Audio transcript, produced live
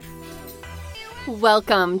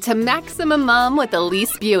Welcome to Maximum Mom with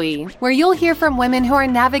Elise Buie, where you'll hear from women who are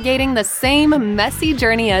navigating the same messy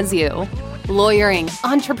journey as you. Lawyering,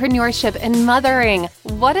 entrepreneurship, and mothering.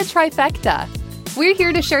 What a trifecta. We're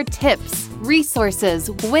here to share tips, resources,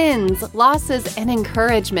 wins, losses, and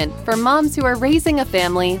encouragement for moms who are raising a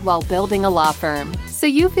family while building a law firm, so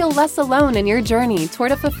you feel less alone in your journey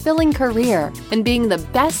toward a fulfilling career and being the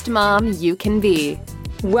best mom you can be.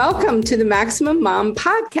 Welcome to the Maximum Mom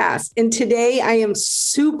podcast. And today I am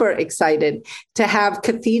super excited to have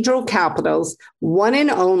Cathedral Capital's one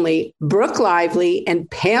and only Brooke Lively and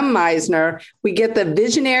Pam Meisner. We get the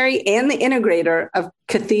visionary and the integrator of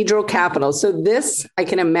Cathedral Capital. So this, I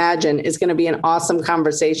can imagine, is going to be an awesome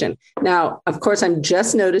conversation. Now, of course, I'm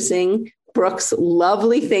just noticing Brooke's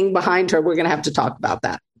lovely thing behind her. We're going to have to talk about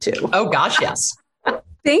that too. Oh, gosh, yes.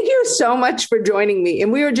 Thank you so much for joining me.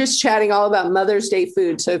 And we were just chatting all about Mother's Day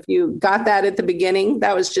food. So if you got that at the beginning,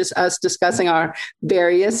 that was just us discussing our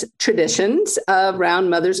various traditions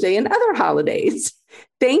around Mother's Day and other holidays.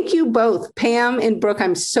 Thank you both, Pam and Brooke.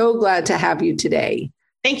 I'm so glad to have you today.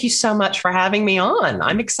 Thank you so much for having me on.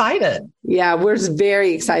 I'm excited. Yeah, we're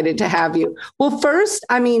very excited to have you. Well, first,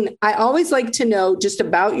 I always like to know just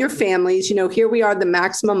about your families. You know, here we are, the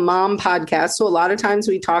Maximum Mom podcast. So a lot of times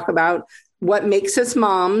we talk about what makes us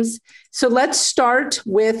moms. So we're going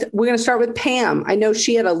to start with Pam. I know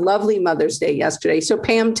she had a lovely Mother's Day yesterday. So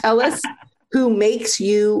Pam, tell us who makes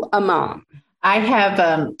you a mom. I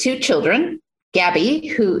have two children, Gabby,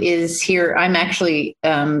 who is here. I'm actually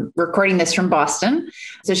recording this from Boston.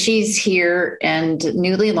 So she's here and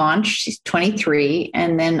newly launched. She's 23.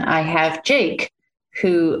 And then I have Jake,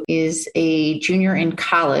 who is a junior in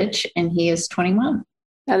college, and he is 21.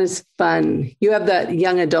 That is fun. You have that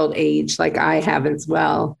young adult age like I have as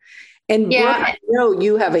well. And yeah. Brooke, I know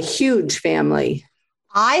you have a huge family.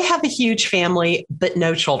 I have a huge family, but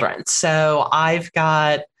no children. So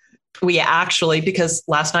because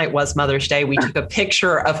last night was Mother's Day, we took a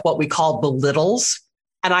picture of what we called the littles.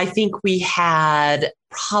 And I think we had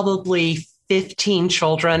probably 15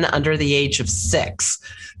 children under the age of 6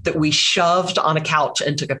 that we shoved on a couch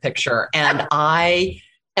and took a picture. And I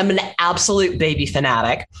am an absolute baby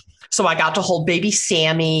fanatic. So I got to hold baby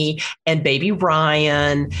Sammy and baby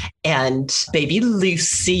Ryan and baby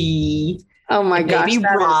Lucy. Oh my gosh. Baby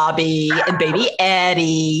Robbie and baby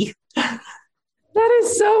Eddie. That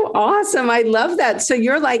is so awesome. I love that. So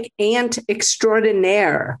you're like aunt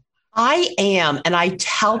extraordinaire. I am. And I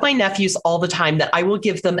tell my nephews all the time that I will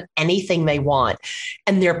give them anything they want.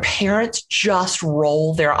 And their parents just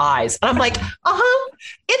roll their eyes. And I'm like,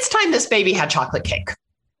 it's time this baby had chocolate cake.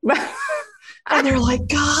 And they're like,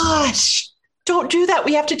 gosh, don't do that.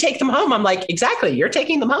 We have to take them home. I'm like, exactly. You're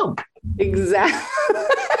taking them home. Exactly.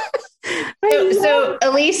 So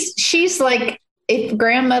Elise, she's like, if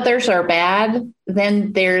grandmothers are bad,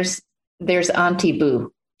 then there's Auntie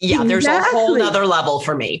Boo. Yeah, there's a whole nother level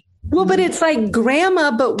for me. Well, but it's like grandma,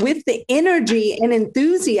 but with the energy and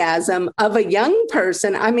enthusiasm of a young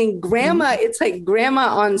person. I mean, grandma, It's like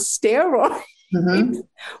grandma on steroids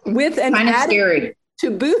with an attitude to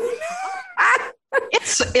boot.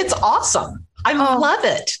 It's awesome. I love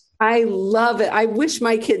it. I love it. I wish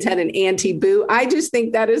my kids had an Auntie Boo. I just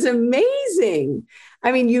think that is amazing.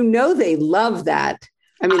 I mean, they love that.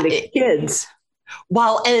 I mean, the kids.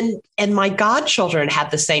 Well, and my godchildren had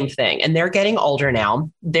the same thing, and they're getting older now.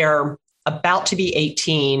 They're about to be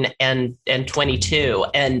 18 and 22.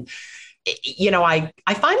 And, you know, I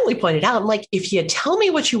finally pointed out, I'm like, if you tell me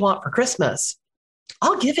what you want for Christmas,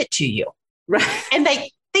 I'll give it to you. Right. And they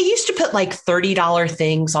used to put like $30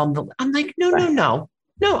 things on I'm like, no,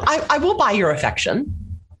 I will buy your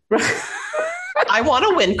affection. Right. I want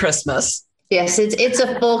to win Christmas. Yes, it's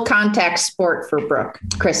a full contact sport for Brooke.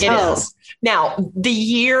 Christmas. It is. Now, the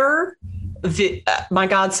year my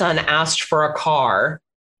godson asked for a car,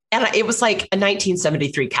 and it was like a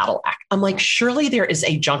 1973 Cadillac. I'm like, surely there is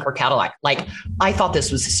a junker Cadillac. Like, I thought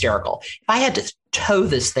this was hysterical. If I had to tow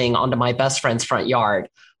this thing onto my best friend's front yard,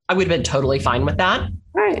 I would have been totally fine with that.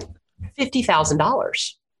 Right.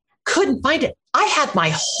 $50,000. Couldn't find it. I had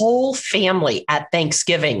my whole family at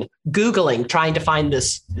Thanksgiving Googling, trying to find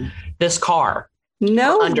this car.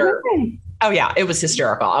 No way. Oh, yeah, it was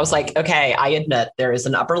hysterical. I was like, okay, I admit there is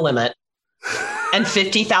an upper limit and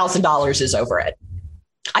 $50,000 is over it.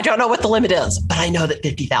 I don't know what the limit is, but I know that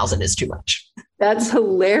 $50,000 is too much. That's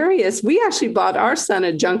hilarious. We actually bought our son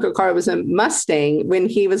a junker car. It was a Mustang when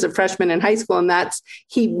he was a freshman in high school. And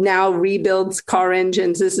he now rebuilds car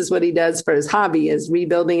engines. This is what he does for his hobby, is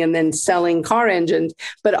rebuilding and then selling car engines.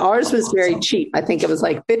 But ours was very cheap. I think it was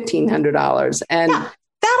like $1,500. And that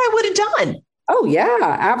I would have done. Oh, yeah,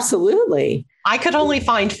 absolutely. I could only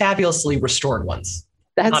find fabulously restored ones.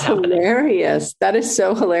 That's hilarious. That is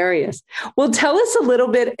so hilarious. Well, tell us a little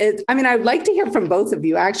bit. I'd like to hear from both of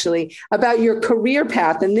you actually about your career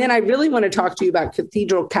path. And then I really want to talk to you about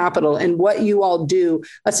Cathedral Capital and what you all do,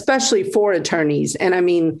 especially for attorneys. And I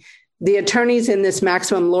mean, the attorneys in this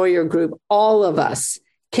Maximum Lawyer Group, all of us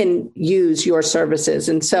can use your services.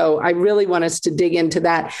 And so I really want us to dig into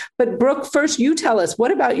that. But Brooke, first, you tell us,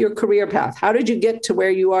 what about your career path? How did you get to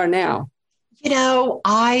where you are now?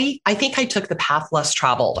 I think I took the path less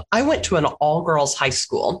traveled. I went to an all-girls high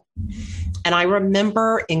school. And I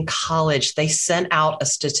remember in college, they sent out a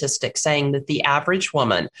statistic saying that the average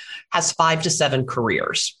woman has 5 to 7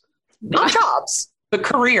 careers, not jobs, but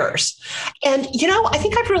careers. And, I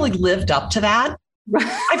think I've really lived up to that.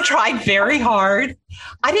 I've tried very hard.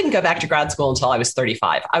 I didn't go back to grad school until I was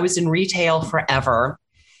 35. I was in retail forever.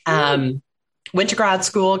 Went to grad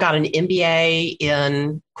school, got an MBA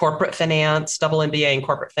in corporate finance, double MBA in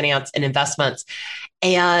corporate finance and investments,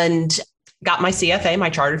 and got my CFA, my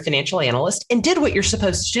chartered financial analyst, and did what you're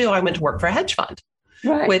supposed to do. I went to work for a hedge fund,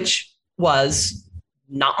 which was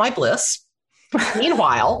not my bliss.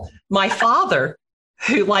 Meanwhile, my father,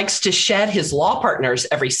 who likes to shed his law partners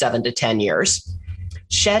every 7 to 10 years,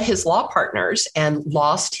 shed his law partners and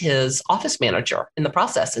lost his office manager in the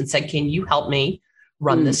process and said, "Can you help me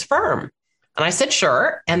run this firm?" And I said,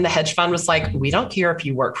 "Sure." And the hedge fund was like, "We don't care if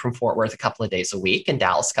you work from Fort Worth a couple of days a week and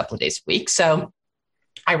Dallas a couple of days a week." So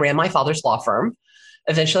I ran my father's law firm.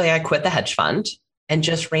 Eventually, I quit the hedge fund and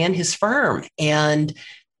just ran his firm. And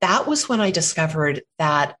that was when I discovered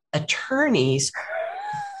that attorneys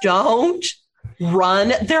don't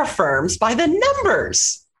run their firms by the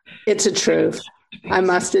numbers. It's a truth, I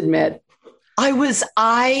must admit. I was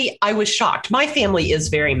shocked. My family is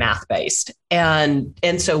very math-based. And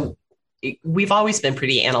so we've always been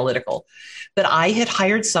pretty analytical, but I had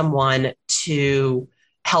hired someone to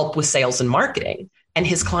help with sales and marketing. And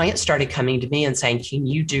his clients started coming to me and saying, "Can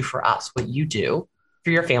you do for us what you do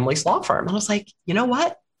for your family's law firm?" And I was like, "You know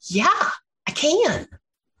what? Yeah, I can."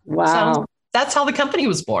 Wow. So that's how the company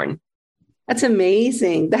was born. That's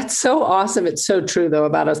amazing. That's so awesome. It's so true, though,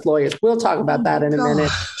 about us lawyers. We'll talk about that in a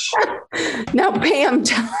minute. Now, Pam,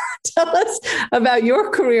 tell us about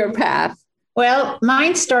your career path. Well,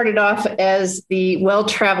 mine started off as the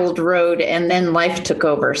well-traveled road, and then life took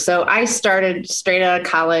over. So I started straight out of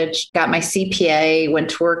college, got my CPA, went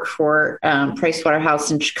to work for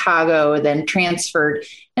Pricewaterhouse in Chicago, then transferred.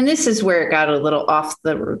 And this is where it got a little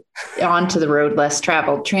onto the road less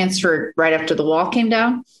traveled. Transferred right after the wall came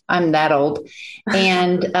down. I'm that old,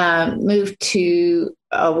 and moved to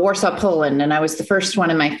Warsaw, Poland. And I was the first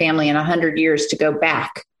one in my family in 100 years to go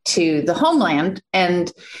back to the homeland.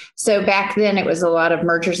 And so back then it was a lot of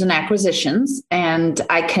mergers and acquisitions. And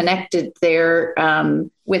I connected there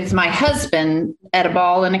with my husband at a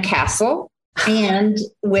ball in a castle and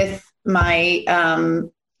with my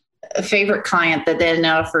favorite client that then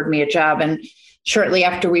offered me a job. And shortly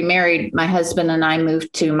after we married, my husband and I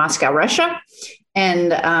moved to Moscow, Russia.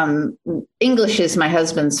 And English is my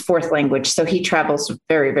husband's 4th language. So he travels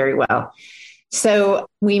very, very well. So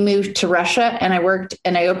we moved to Russia, and I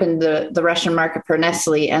opened the Russian market for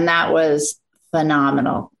Nestle, and that was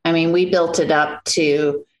phenomenal. I mean, we built it up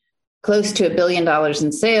to close to $1 billion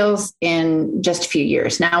in sales in just a few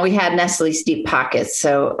years. Now we had Nestle's deep pockets.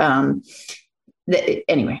 So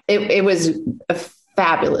anyway, it was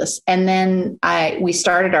fabulous. And then we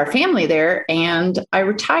started our family there, and I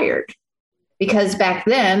retired because back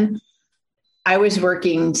then I was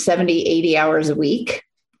working 70, 80 hours a week.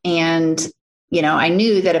 And I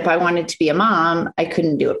knew that if I wanted to be a mom, I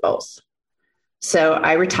couldn't do it both. So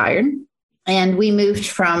I retired and we moved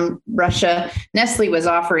from Russia. Nestle was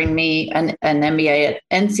offering me an MBA at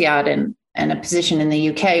INSEAD and a position in the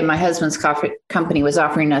UK. My husband's company was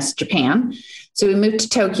offering us Japan. So we moved to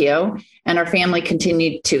Tokyo and our family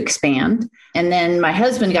continued to expand. And then my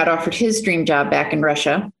husband got offered his dream job back in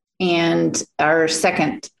Russia. And our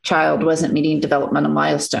second child wasn't meeting developmental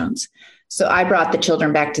milestones. So I brought the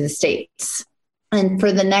children back to the States. And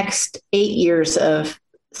for the next 8 years of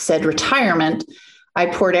said retirement, I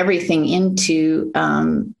poured everything into,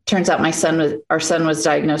 turns out our son was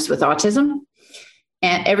diagnosed with autism,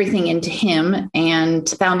 and everything into him, and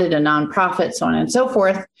founded a nonprofit, so on and so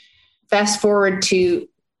forth. Fast forward to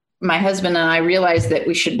my husband and I realized that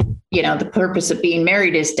we should, the purpose of being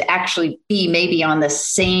married is to actually be maybe on the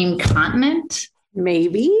same continent.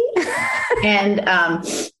 Maybe. And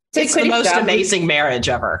so it's the most amazing marriage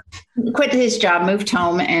ever. Quit his job, moved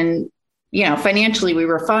home, and, financially we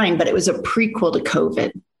were fine, but it was a prequel to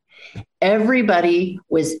COVID. Everybody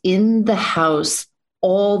was in the house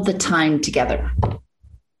all the time together.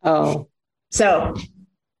 Oh. So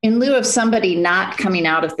in lieu of somebody not coming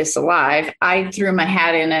out of this alive, I threw my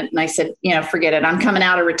hat in it and I said, forget it. I'm coming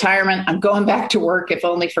out of retirement. I'm going back to work, if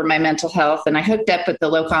only for my mental health. And I hooked up with the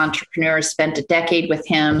local entrepreneur, spent a decade with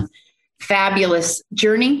him. Fabulous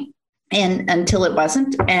journey. And until it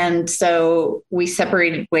wasn't. And so we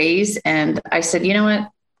separated ways. And I said, you know what?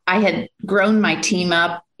 I had grown my team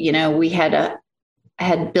up. We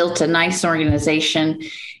had built a nice organization.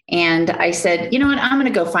 And I said, you know what? I'm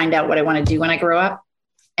going to go find out what I want to do when I grow up.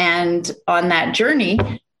 And on that journey,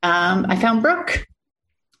 I found Brooke.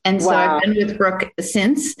 And so I've been with Brooke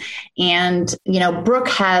since. And, Brooke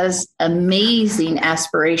has amazing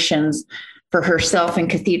aspirations for herself in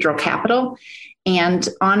Cathedral Capital. And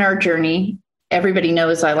on our journey, everybody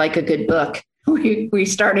knows I like a good book. We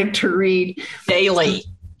started to read daily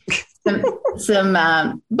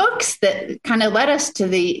some books that kind of led us to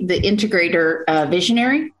the integrator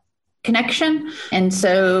visionary connection. And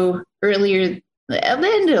so earlier, at the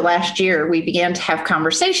end of last year, we began to have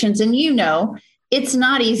conversations. And it's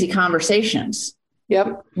not easy conversations.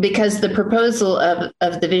 Yep. Because the proposal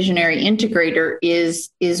of the visionary integrator is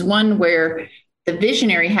one where the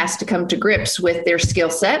visionary has to come to grips with their skill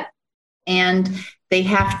set, and they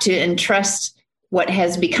have to entrust what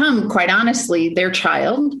has become, quite honestly, their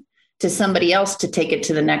child to somebody else to take it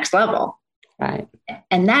to the next level. Right.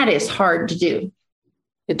 And that is hard to do.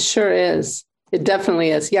 It sure is. It definitely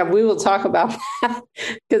is. Yeah, we will talk about that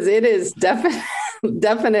because it is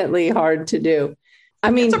definitely hard to do.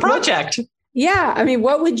 It's a project.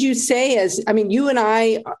 What would you say you and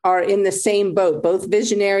I are in the same boat, both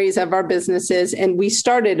visionaries of our businesses, and we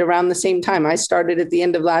started around the same time. I started at the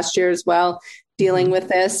end of last year as well, dealing with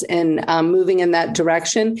this and moving in that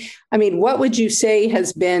direction. What would you say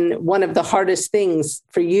has been one of the hardest things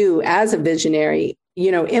for you as a visionary,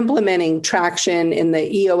 implementing traction in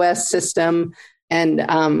the EOS system and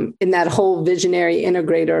in that whole visionary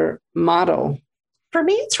integrator model? For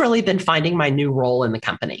me, it's really been finding my new role in the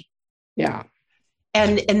company. Yeah.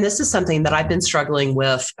 And this is something that I've been struggling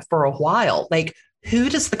with for a while. Like, who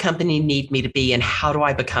does the company need me to be and how do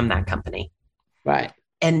I become that company? Right.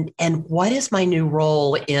 And what is my new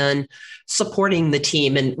role in supporting the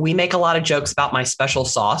team? And we make a lot of jokes about my special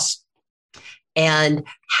sauce and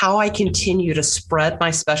how I continue to spread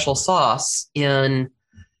my special sauce in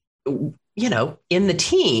the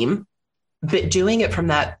team, but doing it from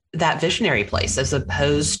that visionary place as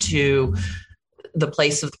opposed to the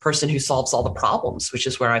place of the person who solves all the problems, which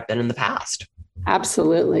is where I've been in the past.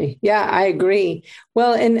 Absolutely. Yeah, I agree.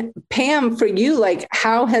 Well, and Pam, for you,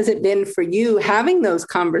 how has it been for you having those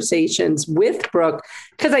conversations with Brooke?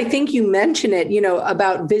 Because I think you mentioned it,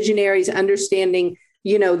 about visionaries understanding,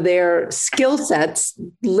 their skill sets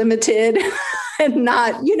limited and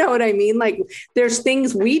not, what I mean? There's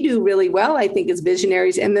things we do really well, I think, as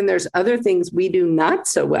visionaries, and then there's other things we do not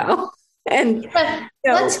so well. And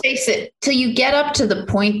let's face it, till you get up to the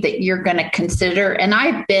point that you're going to consider, and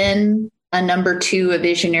I've been a number two, a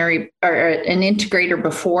visionary or an integrator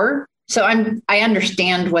before. So I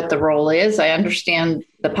understand what the role is. I understand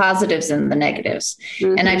the positives and the negatives.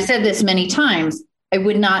 Mm-hmm. And I've said this many times, I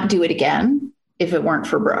would not do it again if it weren't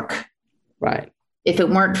for Brooke. Right. If it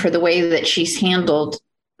weren't for the way that she's handled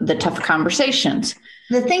the tough conversations.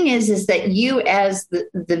 The thing is that you, as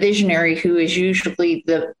the visionary, who is usually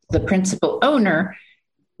the principal owner,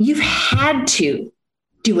 you've had to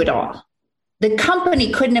do it all. The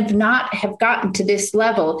company couldn't have gotten to this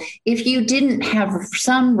level if you didn't have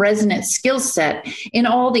some resonant skill set in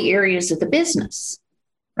all the areas of the business,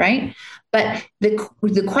 right? But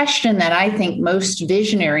the question that I think most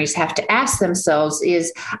visionaries have to ask themselves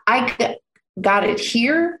is, I got it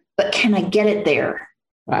here, but can I get it there?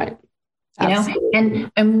 Right.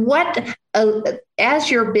 And what,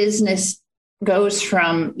 as your business goes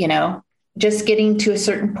from, just getting to a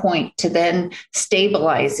certain point to then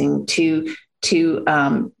stabilizing to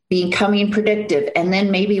becoming predictive, and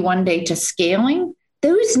then maybe one day to scaling,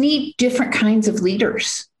 those need different kinds of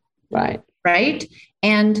leaders. Right. Right.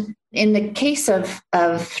 And in the case of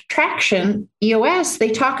traction, EOS,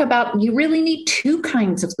 they talk about you really need two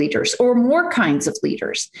kinds of leaders or more kinds of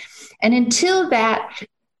leaders. And until that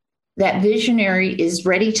visionary is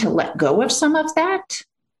ready to let go of some of that,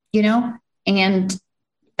 and,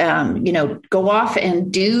 go off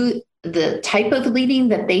and do the type of leading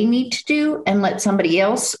that they need to do and let somebody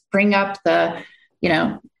else bring up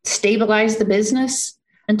stabilize the business,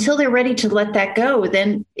 until they're ready to let that go,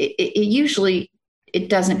 then it usually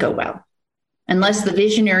doesn't go well, unless the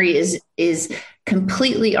visionary is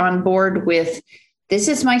completely on board with, this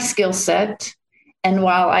is my skill set. And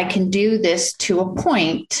while I can do this to a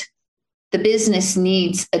point, the business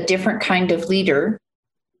needs a different kind of leader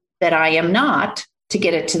that I am not to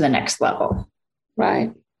get it to the next level.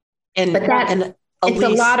 Right. And it's a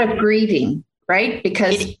lot of grieving, right?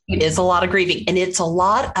 Because it is a lot of grieving. And it's a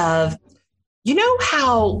lot of, you know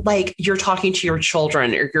how like you're talking to your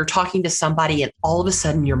children or you're talking to somebody and all of a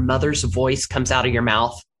sudden your mother's voice comes out of your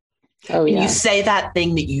mouth. Oh, yeah. And you say that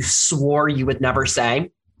thing that you swore you would never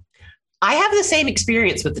say. I have the same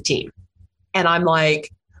experience with the team. And I'm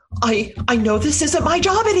like, I know this isn't my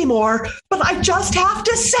job anymore, but I just have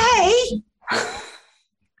to say.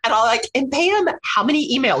 And I'm like, and Pam, how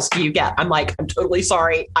many emails do you get? I'm like, I'm totally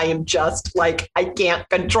sorry. I am just like, I can't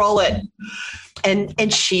control it.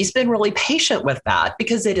 And she's been really patient with that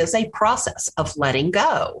because it is a process of letting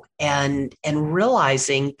go and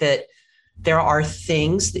realizing that there are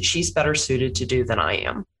things that she's better suited to do than I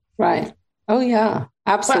am. Right. Oh, yeah,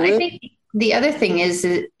 absolutely. Well, I think the other thing is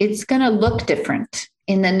that it's going to look different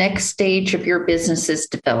in the next stage of your business's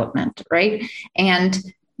development, right? And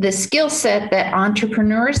the skill set that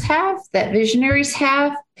entrepreneurs have, that visionaries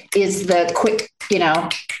have, is the quick,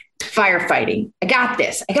 firefighting. I got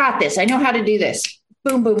this. I know how to do this.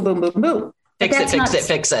 Boom, boom, boom, boom, boom.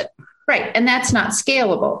 Fix it. Right. And that's not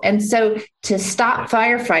scalable. And so to stop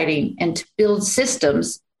firefighting and to build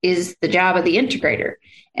systems is the job of the integrator.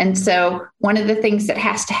 And so one of the things that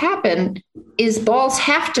has to happen is balls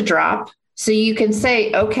have to drop. So you can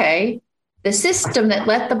say, okay, the system that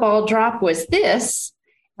let the ball drop was this.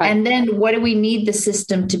 Right. And then what do we need the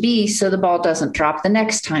system to be so the ball doesn't drop the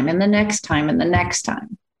next time and the next time and the next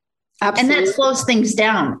time? Absolutely. And that slows things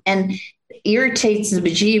down and irritates the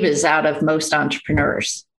bejeebas out of most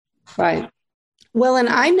entrepreneurs. Right. Well, and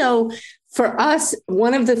I know for us,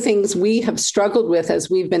 one of the things we have struggled with as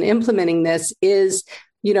we've been implementing this is,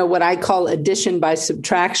 what I call addition by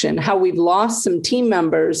subtraction, how we've lost some team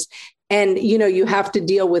members and, you have to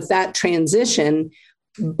deal with that transition.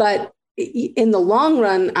 But in the long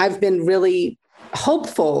run, I've been really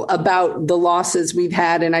hopeful about the losses we've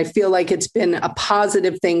had. And I feel like it's been a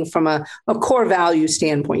positive thing from a core value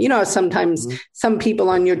standpoint. Sometimes some people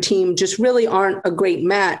on your team just really aren't a great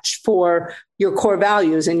match for your core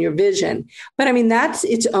values and your vision. But I mean, that's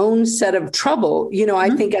its own set of trouble. I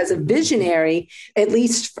think as a visionary, at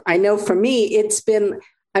least I know for me,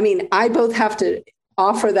 I both have to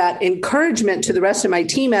offer that encouragement to the rest of my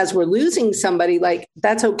team as we're losing somebody, like,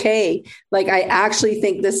 that's okay. Like, I actually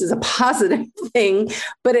think this is a positive thing,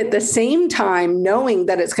 but at the same time, knowing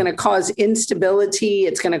that it's going to cause instability,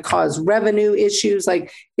 it's going to cause revenue issues.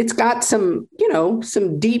 Like, it's got some,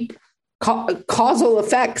 some deep causal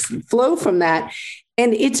effects flow from that.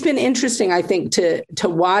 And it's been interesting, I think, to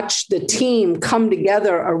watch the team come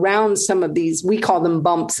together around some of these, we call them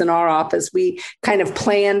bumps in our office. We kind of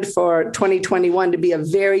planned for 2021 to be a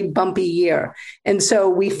very bumpy year. And so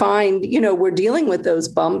we find, we're dealing with those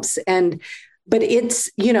bumps but it's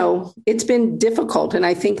been difficult. And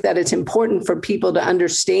I think that it's important for people to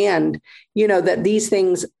understand, that these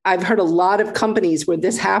things, I've heard a lot of companies where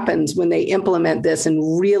this happens when they implement this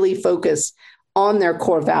and really focus on their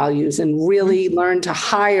core values and really learn to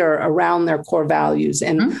hire around their core values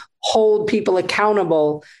and hold people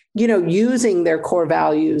accountable, using their core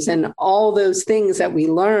values and all those things that we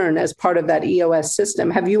learn as part of that EOS system.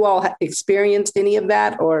 Have you all experienced any of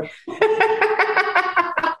that or?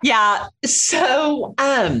 Yeah. So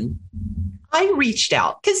I reached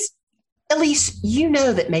out because Elise,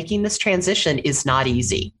 that making this transition is not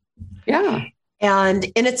easy. Yeah. And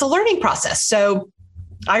it's a learning process. So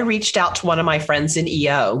I reached out to one of my friends in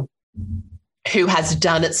EO who has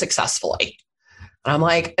done it successfully. And I'm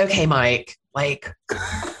like, okay, Mike,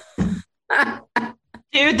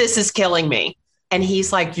 dude, this is killing me. And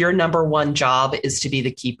he's like, your number one job is to be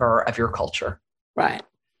the keeper of your culture. Right.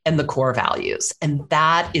 And the core values. And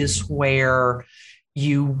that is where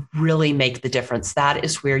you really make the difference. That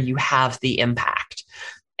is where you have the impact.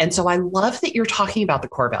 And so I love that you're talking about the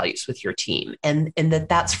core values with your team and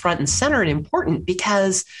that's front and center and important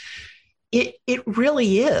because it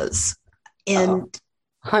really is. And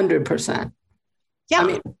 100%.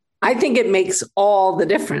 Yeah. I think it makes all the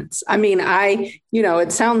difference.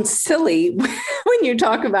 It sounds silly when you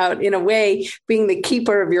talk about, in a way, being the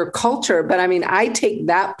keeper of your culture. But I take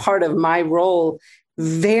that part of my role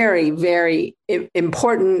very, very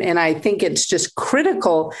important. And I think it's just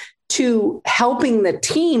critical to helping the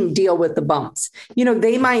team deal with the bumps.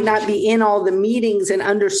 They might not be in all the meetings and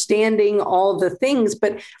understanding all the things,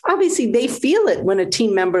 but obviously they feel it when a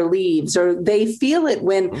team member leaves or they feel it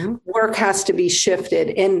when work has to be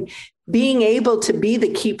shifted. And being able to be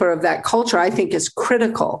the keeper of that culture, I think, is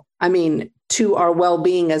critical, to our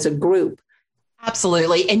well-being as a group.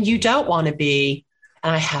 Absolutely. And you don't want to be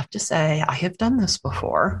And I have to say, I have done this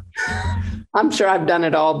before. I'm sure I've done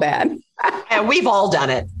it all bad. And we've all done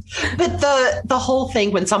it. But the whole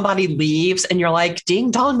thing when somebody leaves and you're like,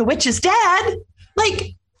 ding dong, the witch is dead.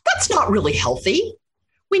 Like, that's not really healthy.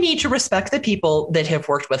 We need to respect the people that have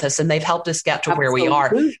worked with us and they've helped us get to where we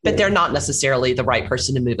are, but they're not necessarily the right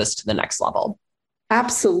person to move us to the next level.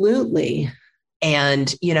 Absolutely.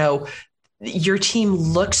 And, your team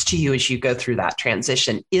looks to you as you go through that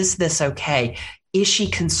transition. Is this okay? Is she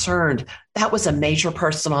concerned? That was a major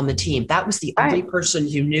person on the team. That was the only person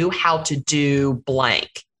who knew how to do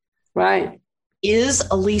blank. Right. Is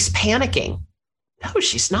Elise panicking? No,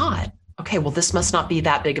 she's not. Okay, well, this must not be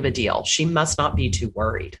that big of a deal. She must not be too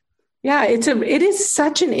worried. Yeah, it is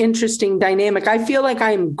such an interesting dynamic. I feel like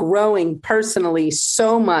I'm growing personally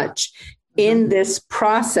so much in this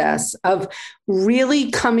process of really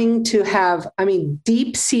coming to have,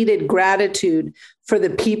 deep-seated gratitude for the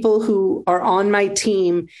people who are on my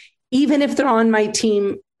team, even if they're on my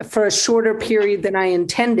team for a shorter period than I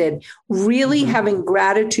intended, really having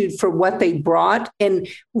gratitude for what they brought and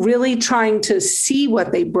really trying to see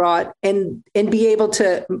what they brought and be able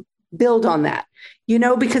to build on that,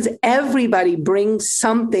 because everybody brings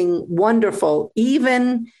something wonderful,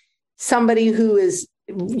 even somebody who is,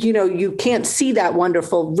 you can't see that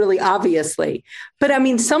wonderful really obviously. But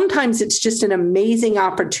sometimes it's just an amazing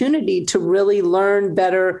opportunity to really learn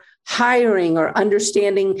better hiring or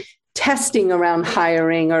understanding testing around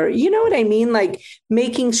hiring, or what I mean? Like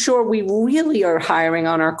making sure we really are hiring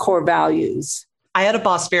on our core values. I had a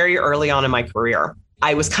boss very early on in my career.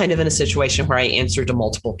 I was kind of in a situation where I answered to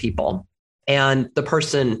multiple people. And the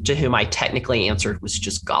person to whom I technically answered was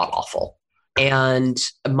just god awful. And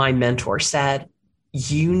my mentor said,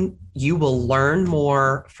 you will learn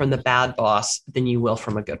more from the bad boss than you will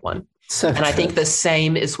from a good one. And I think the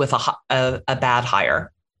same is with a bad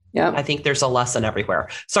hire. Yeah, I think there's a lesson everywhere.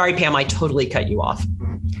 Sorry, Pam, I totally cut you off.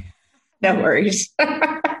 No worries.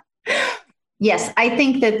 Yes, I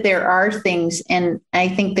think that there are things, and I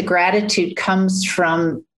think the gratitude comes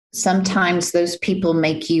from sometimes those people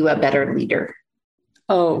make you a better leader.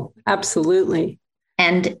 Oh, absolutely.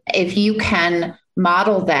 And if you can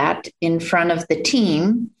model that in front of the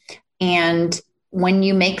team, and when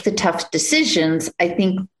you make the tough decisions, I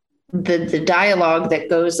think the dialogue that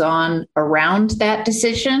goes on around that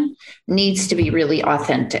decision needs to be really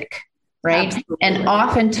authentic, right? Absolutely. And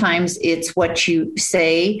oftentimes it's what you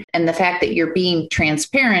say and the fact that you're being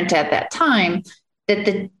transparent at that time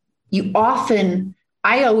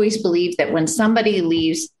I always believe that when somebody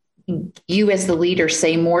leaves, you as the leader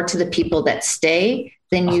say more to the people that stay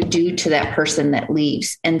than you do to that person that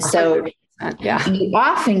leaves. And so you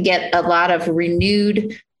often get a lot of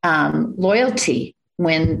renewed loyalty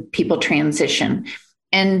when people transition.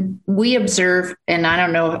 And we observe, and I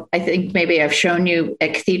don't know, I think maybe I've shown you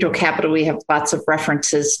at Cathedral Capital, we have lots of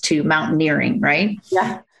references to mountaineering, right?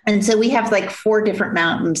 Yeah. And so we have like 4 different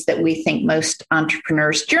mountains that we think most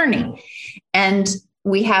entrepreneurs journey. And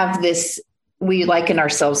we have this, we liken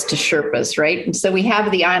ourselves to Sherpas, right? And so we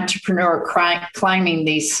have the entrepreneur climbing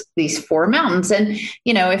these 4 mountains. And,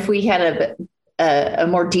 if we had a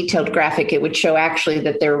more detailed graphic, it would show actually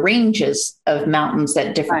that there are ranges of mountains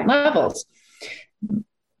at different levels.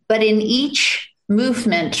 But in each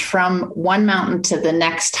movement from one mountain to the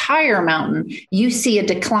next higher mountain, you see a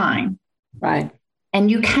decline. Right. And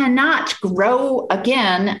you cannot grow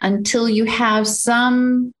again until you have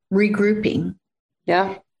some regrouping.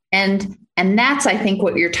 Yeah. And that's, I think,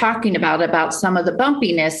 what you're talking about some of the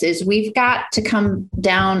bumpiness is we've got to come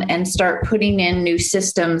down and start putting in new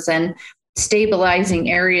systems and stabilizing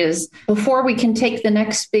areas before we can take the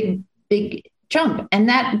next big jump. And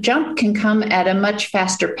that jump can come at a much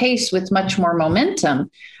faster pace with much more momentum.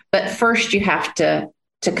 But first you have to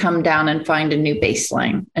come down and find a new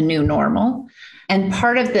baseline, a new normal. And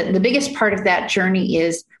part of the biggest part of that journey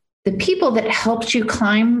is the people that helped you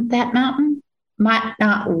climb that mountain might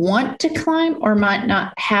not want to climb or might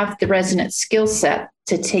not have the resonant skill set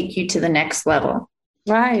to take you to the next level.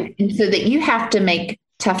 Right. And so that you have to make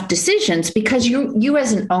tough decisions because you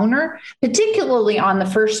as an owner, particularly on the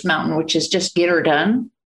first mountain, which is just get her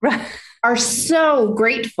done, right, are so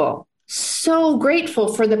grateful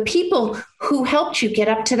for the people who helped you get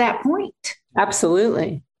up to that point.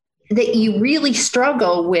 Absolutely. That you really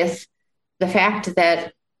struggle with the fact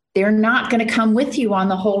that they're not going to come with you on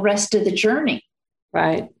the whole rest of the journey.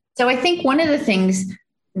 Right. So I think one of the things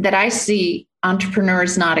that I see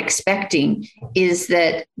entrepreneurs not expecting is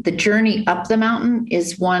that the journey up the mountain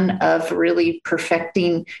is one of really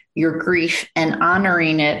perfecting your grief and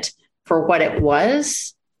honoring it for what it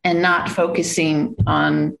was and not focusing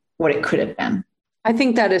on what it could have been. I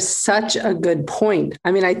think that is such a good point.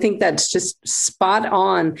 I mean, I think that's just spot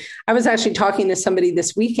on. I was actually talking to somebody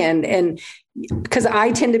this weekend, and because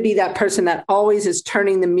I tend to be that person that always is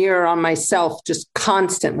turning the mirror on myself just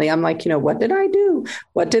constantly. I'm like, what did I do?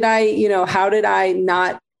 What did I, how did I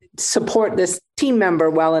not support this team member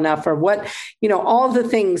well enough, or what, all the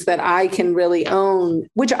things that I can really own,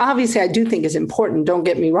 which obviously I do think is important. Don't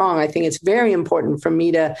get me wrong. I think it's very important for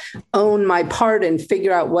me to own my part and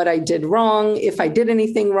figure out what I did wrong, if I did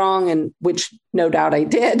anything wrong, and which no doubt I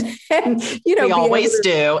did. And, we always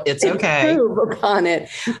do. It's okay. Improve upon it.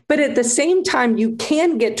 But at the same time, you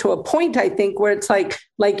can get to a point, I think, where it's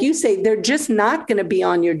like you say, they're just not going to be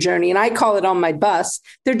on your journey. And I call it on my bus.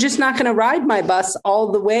 They're just not going to ride my bus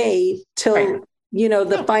all the way till, right,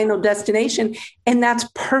 the final destination. And that's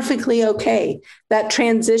perfectly okay. That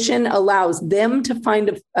transition allows them to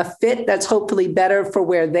find a fit that's hopefully better for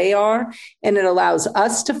where they are. And it allows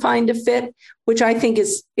us to find a fit, which I think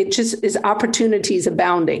is opportunities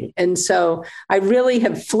abounding. And so I really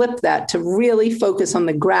have flipped that to really focus on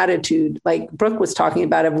the gratitude, like Brooke was talking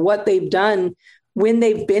about, of what they've done when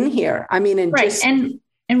they've been here. I mean, and right. just and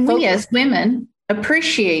we as women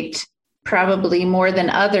appreciate probably more than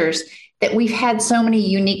others that we've had so many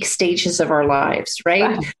unique stages of our lives,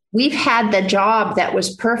 right? We've had the job that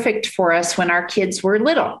was perfect for us when our kids were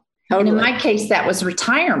little. Totally. And in my case, that was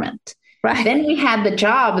retirement. Right. Then we had the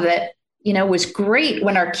job that, was great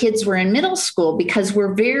when our kids were in middle school, because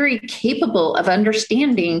we're very capable of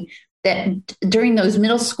understanding that during those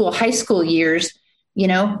middle school, high school years,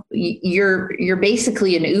 you're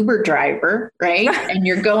basically an Uber driver, right? And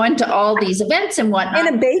you're going to all these events and whatnot.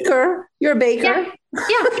 And a baker. You're a baker.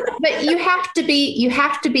 Yeah. But you have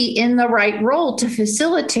to be in the right role to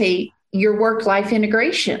facilitate your work-life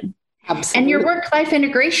integration. Absolutely. And your work-life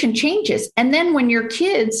integration changes. And then when your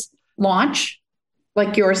kids launch,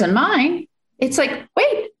 like yours and mine, it's like,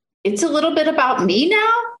 wait, it's a little bit about me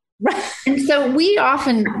now. Right. And so we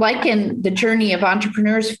often liken the journey of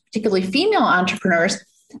entrepreneurs, particularly female entrepreneurs,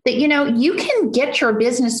 that, you can get your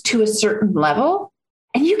business to a certain level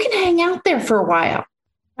and you can hang out there for a while.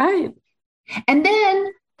 Right. And then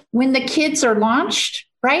when the kids are launched,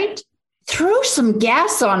 right, throw some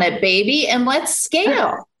gas on it, baby, and let's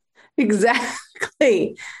scale.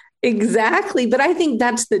 Exactly. But I think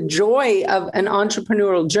that's the joy of an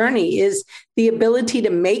entrepreneurial journey, is the ability to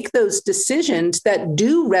make those decisions that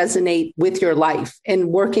do resonate with your life and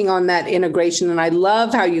working on that integration. And I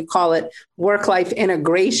love how you call it work-life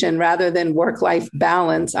integration rather than work-life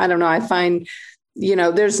balance. I don't know. I find,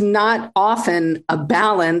 there's not often a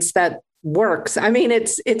balance that works. I mean,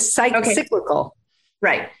 it's cyclical.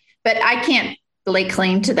 Right. But I can't lay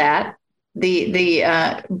claim to that.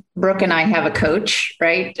 Brooke and I have a coach,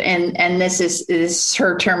 right? And this is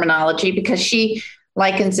her terminology, because she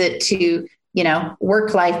likens it to,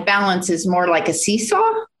 work-life balance is more like a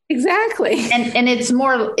seesaw. Exactly. And it's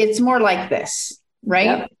more like this, right?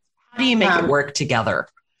 Yep. How do you make it work together?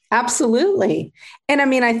 Absolutely. And I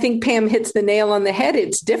mean, I think Pam hits the nail on the head.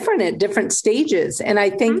 It's different at different stages. And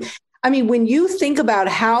I think, when you think about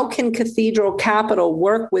how can Cathedral Capital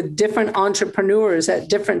work with different entrepreneurs at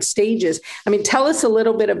different stages, tell us a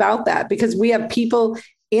little bit about that, because we have people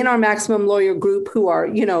in our Maximum Lawyer group who are,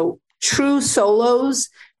 true solos,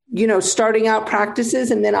 starting out practices.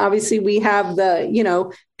 And then obviously we have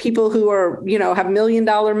the, people who are, have $1 million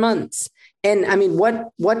months. And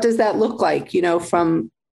what does that look like,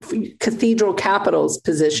 from Cathedral Capital's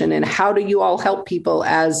position, and how do you all help people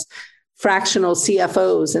as fractional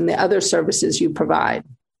CFOs and the other services you provide?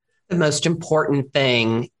 The most important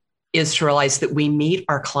thing is to realize that we meet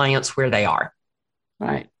our clients where they are.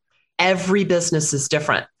 Right. Every business is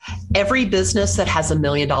different. Every business that has $1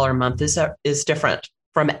 million a month is different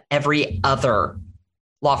from every other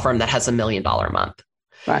law firm that has $1 million a month.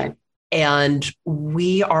 Right. And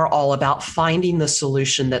we are all about finding the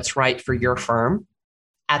solution that's right for your firm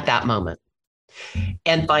at that moment,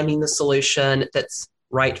 and finding the solution that's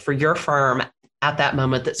right for your firm at that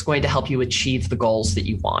moment that's going to help you achieve the goals that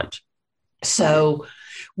you want. So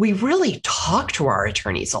we really talk to our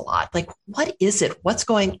attorneys a lot. Like, what is it? What's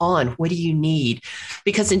going on? What do you need?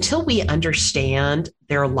 Because until we understand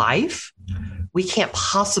their life, we can't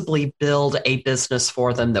possibly build a business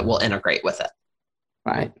for them that will integrate with it.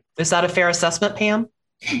 Right. Is that a fair assessment, Pam?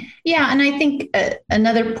 Yeah. And I think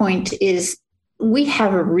another point is we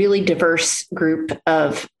have a really diverse group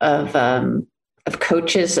of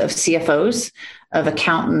coaches, of CFOs, of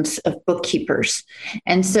accountants, of bookkeepers.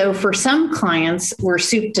 And so for some clients, we're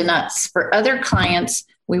soup to nuts. For other clients,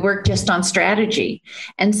 we work just on strategy.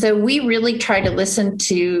 And so we really try to listen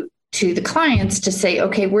to to the clients to say,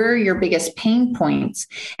 okay, where are your biggest pain points?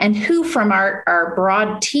 And who from our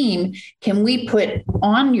broad team can we put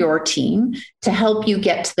on your team to help you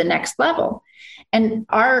get to the next level? And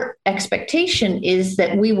our expectation is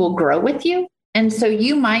that we will grow with you. And so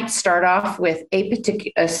you might start off with a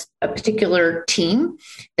particular team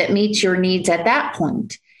that meets your needs at that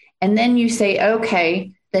point. And then you say,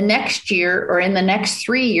 okay, the next year or in the next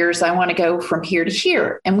 3 years, I want to go from here to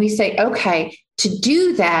here. And we say, okay, to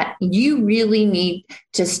do that, you really need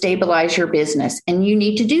to stabilize your business and you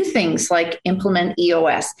need to do things like implement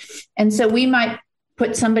EOS. And so we might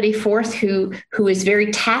put somebody forth who is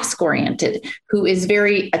very task oriented, who is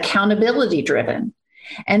very accountability driven.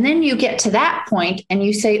 And then you get to that point and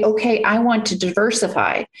you say, okay, I want to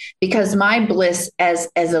diversify because my bliss as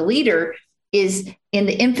a leader is in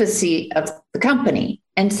the infancy of the company.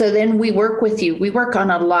 And so then we work with you. We work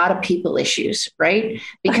on a lot of people issues, right?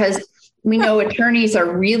 Because we know attorneys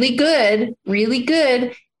are really good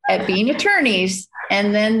at being attorneys.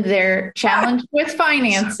 And then they're challenged with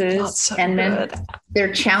finances then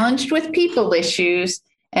they're challenged with people issues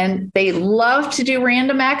and they love to do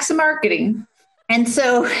random acts of marketing. And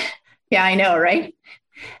so, yeah, I know, right?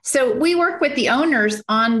 So we work with the owners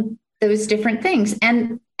on those different things.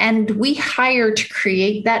 And we hire to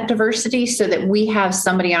create that diversity so that we have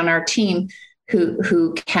somebody on our team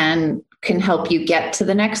who can help you get to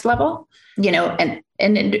the next level, and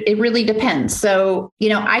it really depends. So,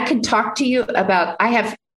 I could talk to you about, I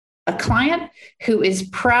have a client who is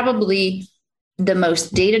probably the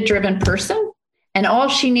most data-driven person, and all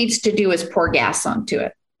she needs to do is pour gas onto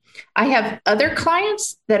it. I have other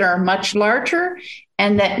clients that are much larger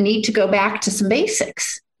and that need to go back to some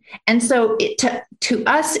basics. And so to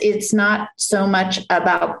us, it's not so much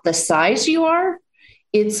about the size you are.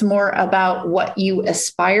 It's more about what you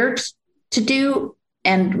aspire to do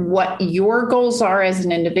and what your goals are as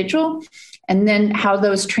an individual, and then how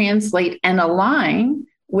those translate and align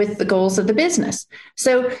with the goals of the business.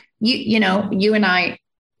 So you and I,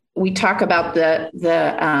 we talk about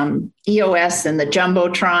the EOS and the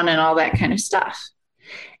Jumbotron and all that kind of stuff.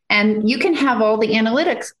 And you can have all the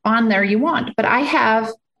analytics on there you want, but I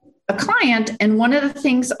have a client, and one of the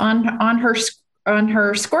things on her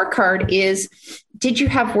scorecard is, did you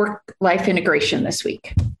have work-life integration this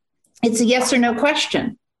week? It's a yes or no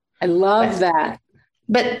question. I love that.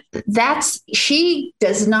 But she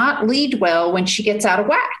does not lead well when she gets out of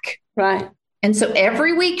whack. Right. And so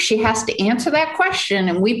every week she has to answer that question,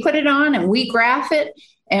 and we put it on and we graph it.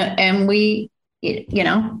 And we,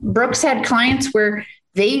 Brooke's had clients where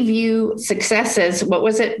they view success as, what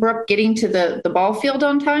was it, Brooke, getting to the ball field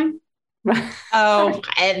on time? Oh,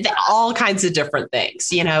 and all kinds of different things.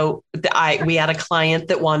 We had a client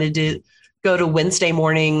that wanted to go to Wednesday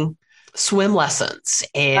morning swim lessons.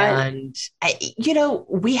 And,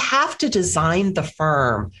 we have to design the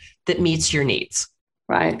firm that meets your needs.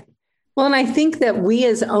 Right. Well, and I think that we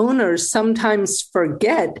as owners sometimes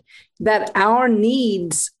forget that our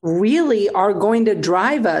needs really are going to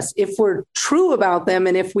drive us if we're true about them.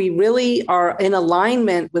 And if we really are in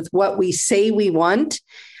alignment with what we say we want.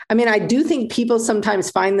 I mean, I do think people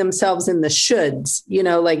sometimes find themselves in the shoulds,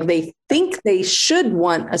 like they think they should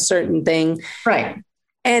want a certain thing. Right.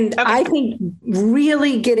 And okay. I think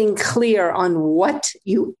really getting clear on what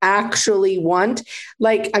you actually want.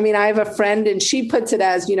 I have a friend and she puts it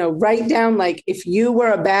as, write down, if you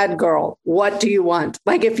were a bad girl, what do you want?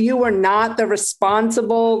 If you were not the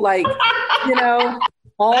responsible,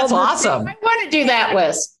 all that's awesome. I want to do that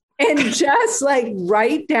list. And just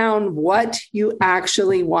write down what you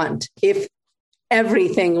actually want. If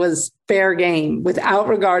everything was fair game without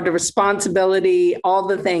regard to responsibility, all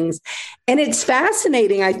the things. And it's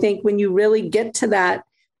fascinating, I think, when you really get to that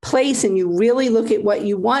place and you really look at what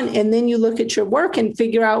you want, and then you look at your work and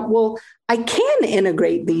figure out, well, I can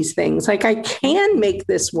integrate these things. I can make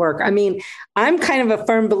this work. I mean, I'm kind of a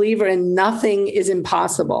firm believer in nothing is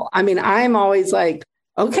impossible. I mean, I'm always like,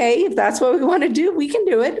 okay, if that's what we want to do, we can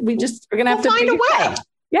do it. We're going to have to find a way.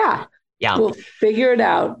 Yeah. We'll figure it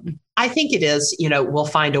out. I think it is, we'll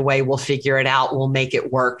find a way, we'll figure it out, we'll make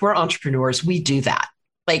it work. We're entrepreneurs. We do that.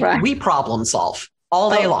 We problem solve all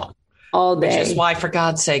day long. All day. Which is why, for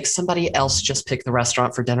God's sake, somebody else just pick the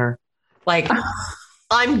restaurant for dinner.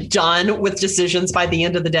 I'm done with decisions by the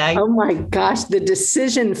end of the day. Oh my gosh, the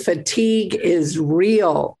decision fatigue is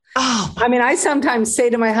real. Oh, I mean, I sometimes say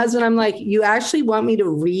to my husband, I'm like, you actually want me to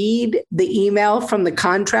read the email from the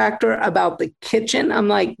contractor about the kitchen? I'm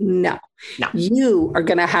like, no. You are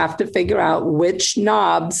going to have to figure out which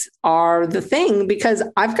knobs are the thing, because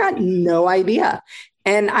I've got no idea.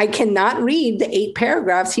 And I cannot read the 8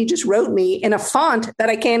 paragraphs he just wrote me in a font that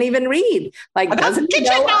I can't even read. Like, doesn't he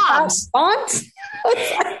know about fonts?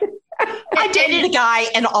 I dated a guy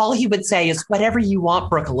and all he would say is, whatever you want,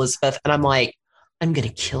 Brooke Elizabeth. And I'm like, I'm going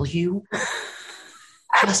to kill you.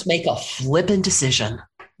 Just make a flippin' decision.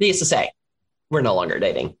 Needless to say, we're no longer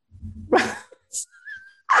dating.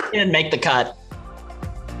 And make the cut.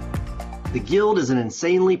 The Guild is an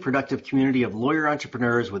insanely productive community of lawyer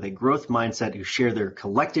entrepreneurs with a growth mindset who share their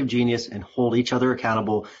collective genius and hold each other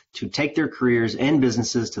accountable to take their careers and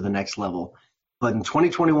businesses to the next level. But in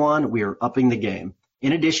 2021, we are upping the game.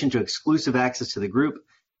 In addition to exclusive access to the group,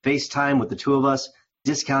 FaceTime with the two of us,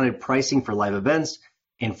 discounted pricing for live events,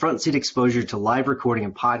 and front seat exposure to live recording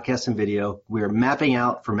and podcasts and video, we are mapping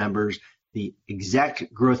out for members the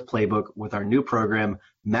exact growth playbook with our new program,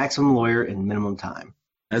 Maximum Lawyer in Minimum Time.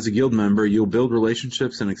 As a Guild member, you'll build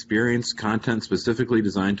relationships and experience content specifically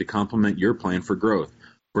designed to complement your plan for growth.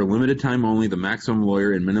 For a limited time only, the Maximum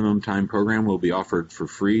Lawyer in Minimum Time program will be offered for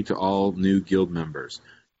free to all new Guild members.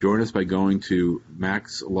 Join us by going to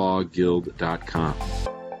maxlawguild.com.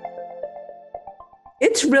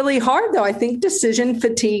 It's really hard, though. I think decision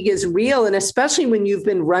fatigue is real, and especially when you've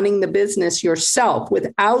been running the business yourself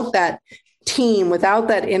without that team, without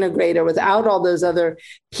that integrator, without all those other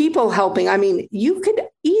people helping. I mean, you could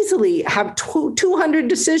easily have 200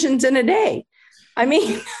 decisions in a day. I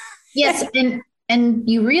mean, yes. And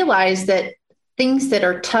you realize that things that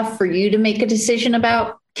are tough for you to make a decision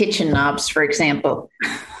about, kitchen knobs, for example,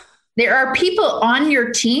 there are people on your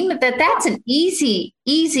team that's an easy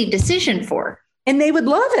decision for. And they would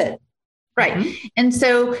love it. Right. Mm-hmm. And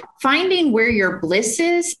so finding where your bliss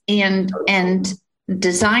is and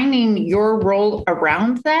designing your role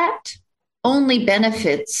around that only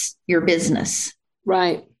benefits your business.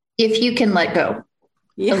 Right. If you can let go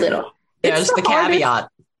a little. There's the caveat.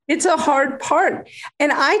 It's a hard part.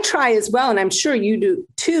 And I try as well, and I'm sure you do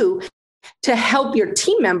too, to help your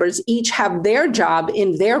team members each have their job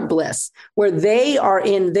in their bliss, where they are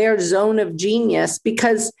in their zone of genius,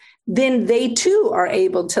 because then they too are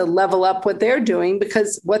able to level up what they're doing,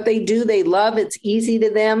 because what they do, they love. It's easy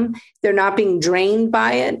to them. They're not being drained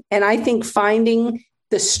by it. And I think finding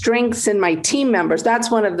the strengths in my team members,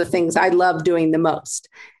 that's one of the things I love doing the most,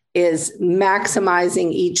 is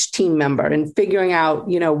maximizing each team member and figuring out,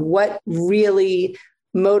 what really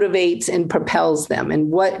motivates and propels them,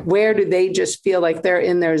 and where do they just feel like they're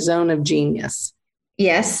in their zone of genius.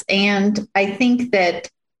 Yes. And I think that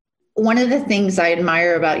one of the things I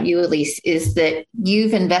admire about you, Elise, is that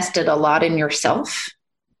you've invested a lot in yourself.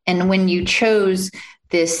 And when you chose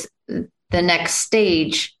the next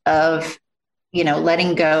stage of,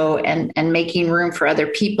 letting go and making room for other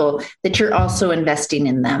people, that you're also investing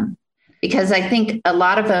in them. Because I think a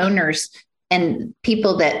lot of owners and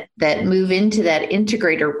people that move into that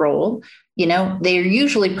integrator role, they're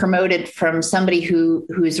usually promoted from somebody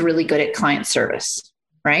who's really good at client service,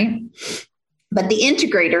 right? But the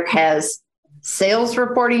integrator has sales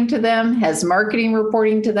reporting to them, has marketing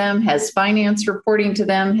reporting to them, has finance reporting to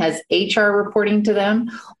them, has HR reporting to them,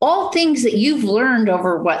 all things that you've learned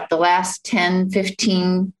over the last 10,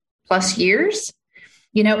 15 plus years.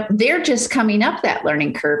 They're just coming up that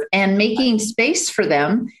learning curve, and making space for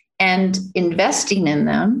them and investing in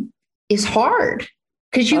them is hard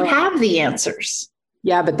because you have the answers.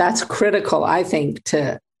 Yeah, but that's critical, I think,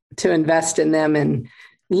 to invest in them and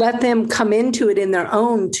let them come into it in their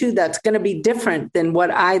own too. That's going to be different than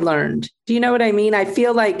what I learned. Do you know what I mean? I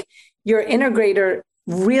feel like your integrator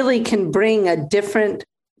really can bring a different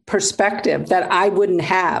perspective that I wouldn't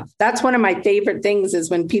have. That's one of my favorite things, is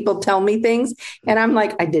when people tell me things and I'm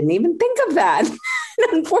like, I didn't even think of that.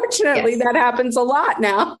 Unfortunately, that happens a lot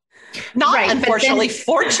now. Not right, unfortunately,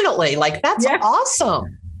 fortunately, that's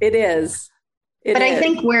awesome. It is. But I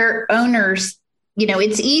think where owners,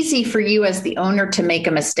 it's easy for you as the owner to make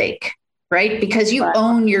a mistake, right? Because you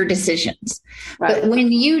own your decisions. Right. But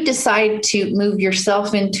when you decide to move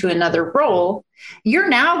yourself into another role, you're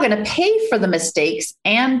now going to pay for the mistakes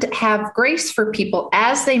and have grace for people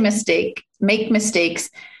as they make mistakes,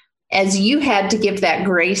 as you had to give that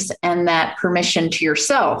grace and that permission to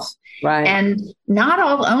yourself. Right. And not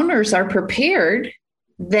all owners are prepared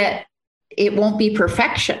that it won't be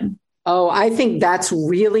perfection. Oh, I think that's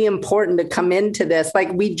really important to come into this.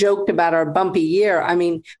 Like we joked about our bumpy year. I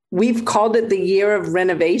mean, we've called it the year of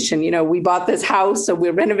renovation. We bought this house, so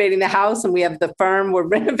we're renovating the house, and we have the firm. We're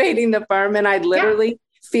renovating the firm. And I literally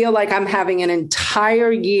feel like I'm having an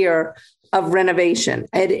entire year of renovation.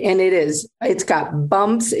 And it's got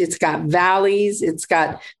bumps, it's got valleys, it's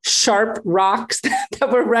got sharp rocks that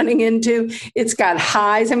we're running into. It's got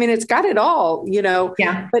highs. I mean, it's got it all,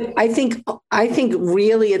 Yeah. But I think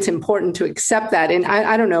really it's important to accept that. And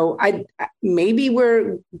I don't know, maybe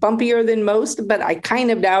we're bumpier than most, but I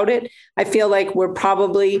kind of doubt it. I feel like we're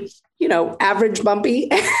probably, average bumpy.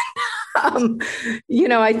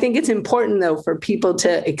 I think it's important though for people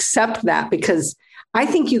to accept that, because I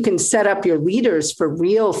think you can set up your leaders for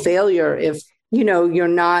real failure if, you're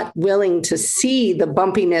not willing to see the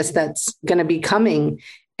bumpiness that's going to be coming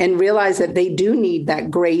and realize that they do need that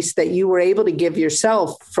grace that you were able to give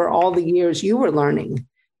yourself for all the years you were learning.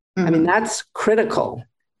 Mm-hmm. I mean, that's critical.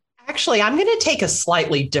 Actually, I'm going to take a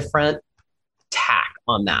slightly different tack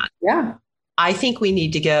on that. Yeah. I think we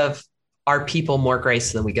need to give our people more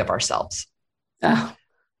grace than we give ourselves. Oh.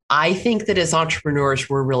 I think that as entrepreneurs,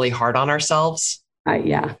 we're really hard on ourselves.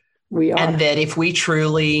 Yeah, we are. And that if we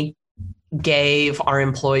truly gave our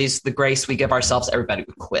employees the grace we give ourselves, everybody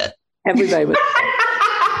would quit. Everybody would.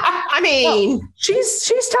 I mean, well,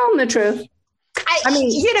 she's telling the truth. Our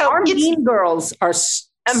mean girls are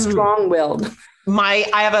strong-willed. I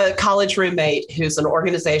have a college roommate who's an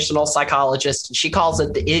organizational psychologist, and she calls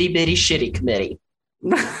it the itty bitty shitty committee.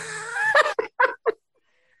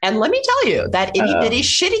 And let me tell you, that itty bitty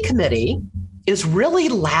shitty committee is really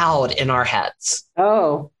loud in our heads.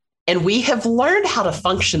 Oh. And we have learned how to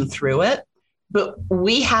function through it, but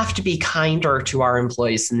we have to be kinder to our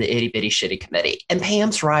employees in the itty bitty shitty committee. And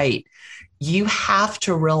Pam's right. You have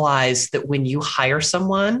to realize that when you hire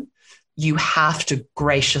someone, you have to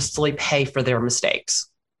graciously pay for their mistakes.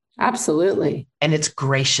 Absolutely. And it's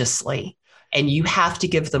graciously. And you have to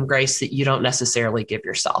give them grace that you don't necessarily give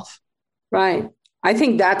yourself. Right. I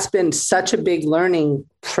think that's been such a big learning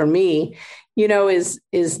for me,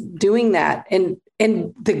 is doing that. And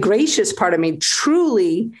the gracious part of me,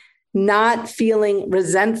 truly not feeling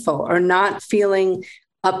resentful or not feeling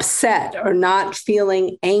upset or not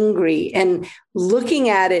feeling angry and looking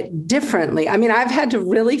at it differently. I mean, I've had to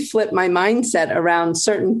really flip my mindset around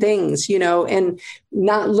certain things, and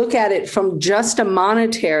not look at it from just a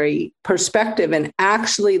monetary perspective and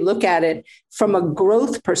actually look at it from a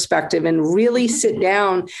growth perspective and really sit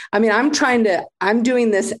down. I mean, I'm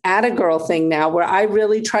doing this Atta Girl thing now where I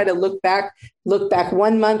really try to look back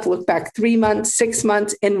 1 month, look back 3 months, 6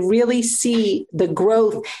 months, and really see the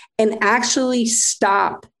growth and actually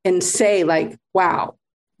stop and say like, wow,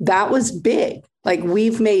 that was big. Like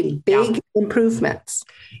we've made big improvements.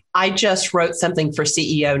 I just wrote something for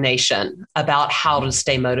CEO Nation about how to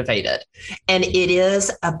stay motivated. And it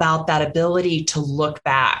is about that ability to look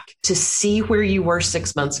back, to see where you were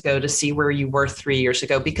 6 months ago, to see where you were 3 years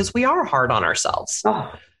ago, because we are hard on ourselves.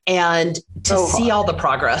 And to see all the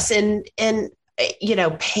progress. And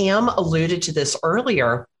Pam alluded to this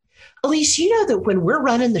earlier. Elise, that when we're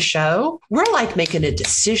running the show, we're like making a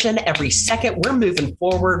decision every second. We're moving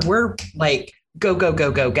forward. We're like, go, go,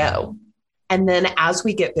 go, go, go. And then as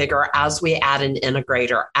we get bigger, as we add an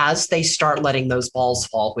integrator, as they start letting those balls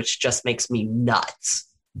fall, which just makes me nuts.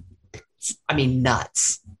 I mean,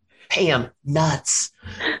 nuts. Pam, nuts.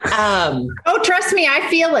 Trust me, I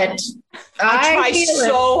feel it. I try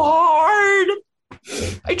so hard.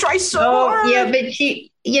 I try so hard. Yeah, but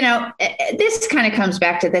this kind of comes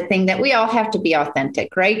back to the thing that we all have to be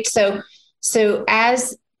authentic, right? So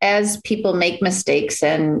as people make mistakes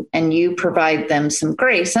and you provide them some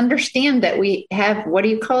grace, understand that we have, what do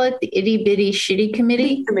you call it? The itty bitty shitty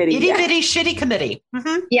committee? Itty bitty shitty committee.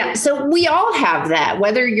 Mm-hmm. Yeah. So we all have that,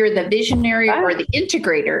 whether you're the visionary or the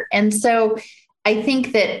integrator. And so I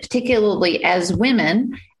think that particularly as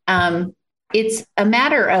women, it's a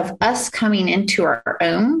matter of us coming into our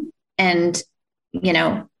own and,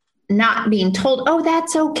 not being told, oh,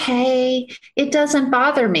 that's okay. It doesn't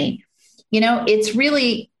bother me. It's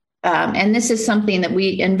really, and this is something that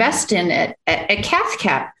we invest in at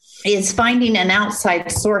CathCap, is finding an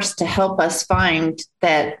outside source to help us find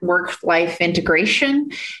that work-life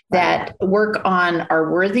integration, that work on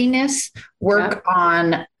our worthiness, work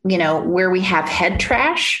on, where we have head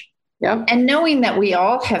trash, and knowing that we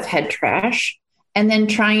all have head trash, and then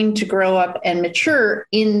trying to grow up and mature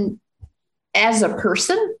as a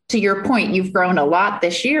person. To your point, you've grown a lot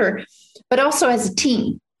this year, but also as a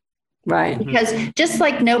team. Right. Because just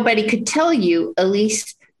like nobody could tell you,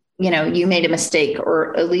 Elise, you made a mistake,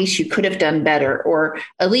 or Elise, you could have done better, or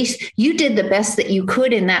Elise, you did the best that you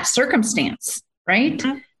could in that circumstance, right?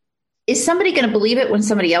 Mm-hmm. Is somebody going to believe it when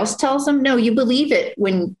somebody else tells them? No, you believe it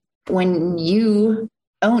when you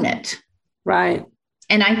own it. Right.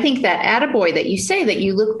 And I think that attaboy that you say, that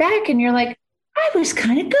you look back and you're like, I was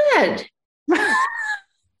kind of good.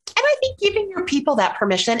 I think giving your people that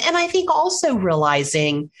permission. And I think also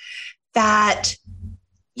realizing that,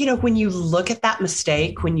 when you look at that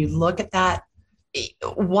mistake, when you look at that,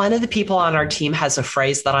 one of the people on our team has a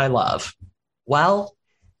phrase that I love. Well,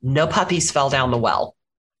 no puppies fell down the well.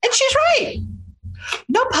 And she's right.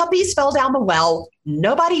 No puppies fell down the well.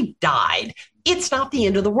 Nobody died. It's not the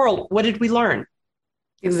end of the world. What did we learn?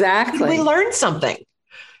 Exactly. We learned something.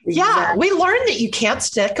 Exactly. Yeah, we learned that you can't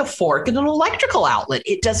stick a fork in an electrical outlet.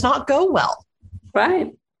 It does not go well.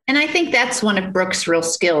 Right. And I think that's one of Brooke's real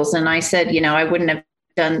skills. And I said, I wouldn't have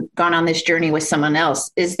gone on this journey with someone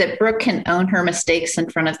else, is that Brooke can own her mistakes in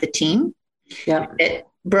front of the team. Yeah.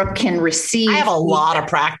 Brooke can receive. I have a lot of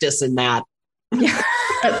practice in that.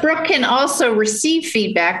 But Brooke can also receive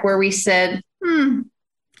feedback where we said,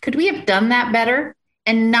 could we have done that better?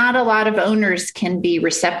 And not a lot of owners can be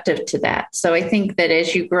receptive to that. So I think that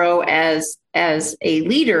as you grow as a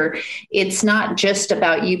leader, it's not just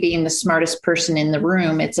about you being the smartest person in the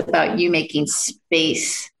room. It's about you making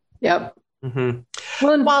space. Yep. Mm-hmm.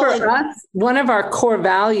 Well, and for us, one of our core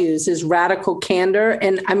values is radical candor.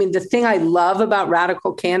 And I mean, the thing I love about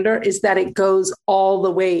radical candor is that it goes all the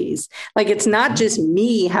ways. Like, it's not just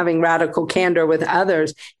me having radical candor with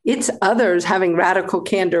others. It's others having radical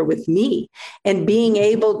candor with me and being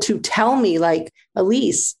able to tell me, like,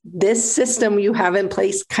 Elise, this system you have in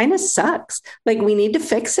place kind of sucks. Like, we need to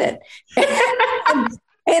fix it.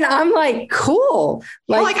 And I'm like, cool.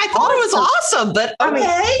 Like I thought it was awesome, but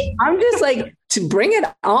okay. I'm just like, to bring it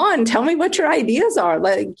on. Tell me what your ideas are.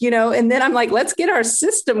 Like, and then I'm like, let's get our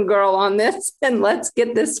system girl on this and let's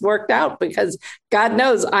get this worked out, because God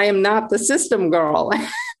knows I am not the system girl.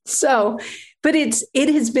 So, but it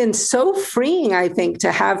has been so freeing, I think,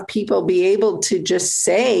 to have people be able to just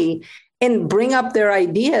say and bring up their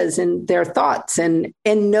ideas and their thoughts and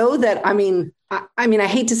know that, I mean, I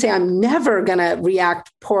hate to say I'm never going to react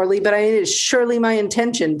poorly, but it is surely my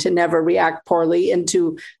intention to never react poorly and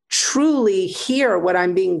to truly hear what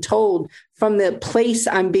I'm being told from the place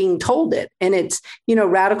I'm being told it. And it's,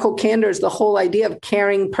 radical candor is the whole idea of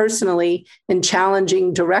caring personally and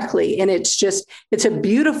challenging directly. And it's a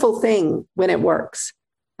beautiful thing when it works.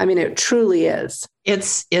 I mean, it truly is.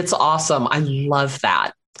 It's awesome. I love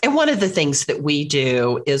that. And one of the things that we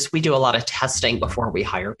do is we do a lot of testing before we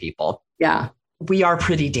hire people. Yeah. We are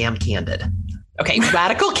pretty damn candid. Okay.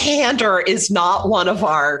 Radical candor is not one of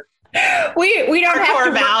our we don't have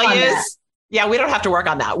core values. Yeah. We don't have to work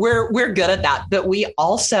on that. We're good at that, but we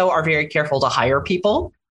also are very careful to hire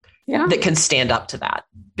people that can stand up to that,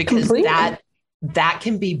 because that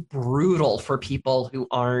can be brutal for people who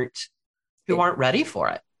aren't ready for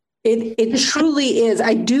it. It truly is.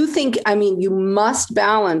 I do think, you must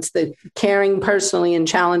balance the caring personally and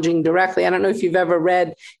challenging directly. I don't know if you've ever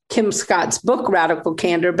read Kim Scott's book, Radical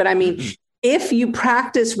Candor, but if you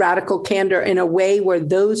practice radical candor in a way where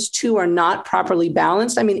those two are not properly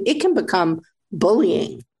balanced, it can become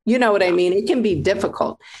bullying. You know what I mean? It can be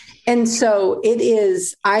difficult. And so it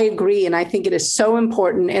is, I agree. And I think it is so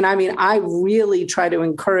important. And I really try to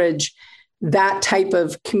encourage that type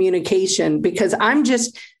of communication, because I'm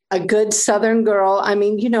just a good Southern girl.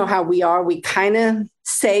 You know how we are. We kind of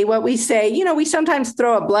say what we say. We sometimes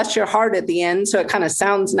throw a bless your heart at the end, so it kind of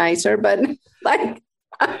sounds nicer, but like,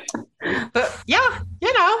 but yeah,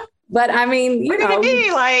 But we're going to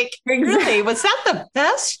be like, really, was that the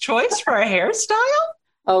best choice for a hairstyle?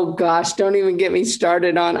 Oh gosh, don't even get me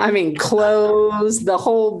started on, clothes, the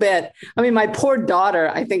whole bit. My poor daughter,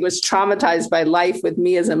 I think, was traumatized by life with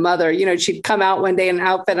me as a mother. She'd come out one day in an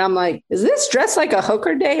outfit. And I'm like, is this dress like a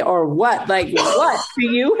hooker day or what? Like, what do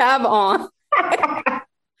you have on?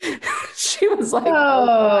 She was like,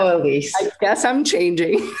 oh, Elise, I guess I'm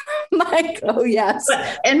changing. Like, oh, yes.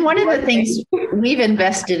 And one of the things we've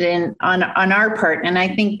invested in on our part, and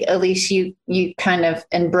I think, Elise, you kind of,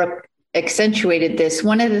 and Brooke accentuated this.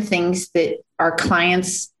 One of the things that our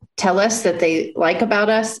clients tell us that they like about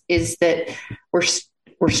us is that we're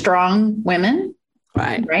strong women,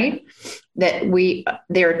 right? That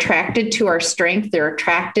they're attracted to our strength, they're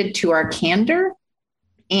attracted to our candor,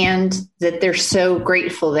 and that they're so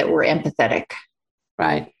grateful that we're empathetic.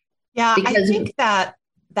 Right. Yeah, because I think that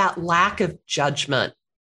lack of judgment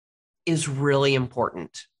is really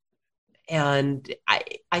important. And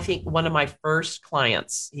I think one of my first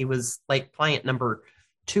clients, he was like client number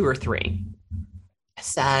 2 or 3,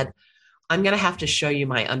 said, I'm going to have to show you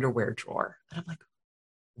my underwear drawer. And I'm like,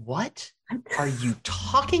 what are you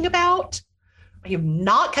talking about? I am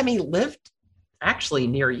not coming, lived actually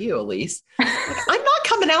near you, Elise. Like, I'm not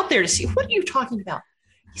coming out there to see, what are you talking about?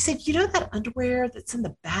 He said, that underwear that's in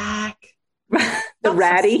the back? The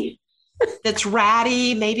ratty? that's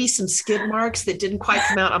ratty, maybe some skid marks that didn't quite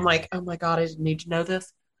come out. I'm like, oh my God, I didn't need to know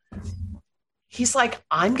this. He's like,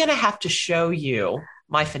 I'm going to have to show you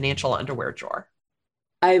my financial underwear drawer.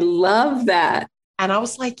 I love that. And I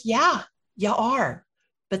was like, yeah, you are,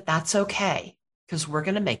 but that's okay because we're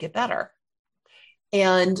going to make it better.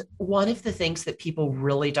 And one of the things that people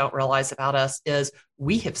really don't realize about us is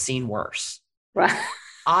we have seen worse. Right.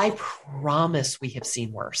 I promise we have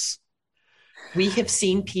seen worse. We have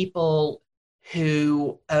seen people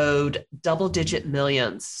who owed double-digit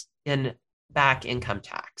millions in back income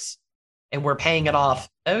tax, and we're paying it off,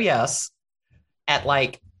 oh yes, at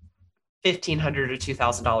like $1,500 or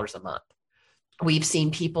 $2,000 a month. We've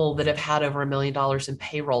seen people that have had over $1 million in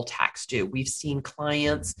payroll tax due. We've seen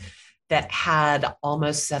clients that had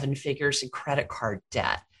almost 7 figures in credit card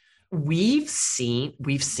debt. We've seen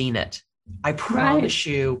it. I promise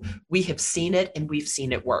you, we have seen it, and we've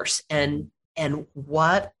seen it worse. And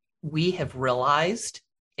what we have realized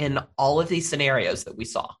in all of these scenarios that we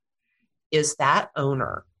saw is that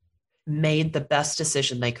owner made the best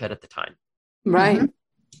decision they could at the time. Right.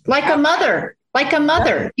 Mm-hmm. Like a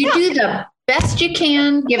mother. You do the best you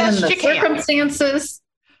can, given the circumstances.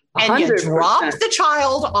 And 100%. You drop the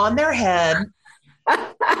child on their head.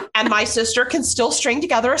 And my sister can still string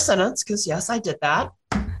together a sentence because, yes, I did that.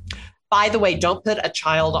 By the way, don't put a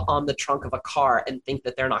child on the trunk of a car and think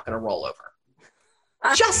that they're not going to roll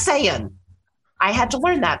over. Just saying. I had to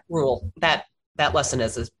learn that rule, that lesson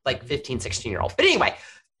as a like 15, 16-year-old. But anyway.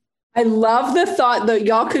 I love the thought that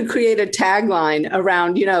y'all could create a tagline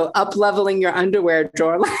around, up-leveling your underwear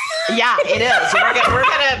drawer. Yeah, it is.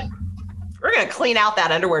 We're gonna clean out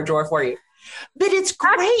that underwear drawer for you. But it's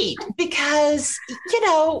great because,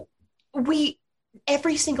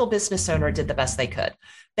 every single business owner did the best they could.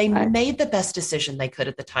 They made the best decision they could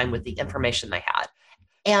at the time with the information they had.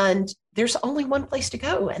 And there's only one place to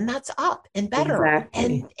go, and that's up and better.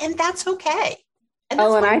 Exactly. And that's okay. And that's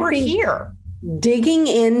why we're here. Digging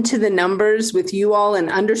into the numbers with you all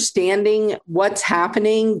and understanding what's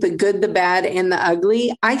happening, the good, the bad, and the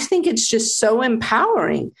ugly, I think it's just so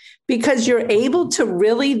empowering because you're able to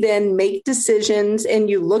really then make decisions and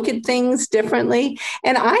you look at things differently.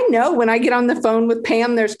 And I know when I get on the phone with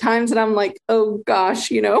Pam, there's times that I'm like, oh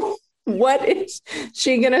gosh, what is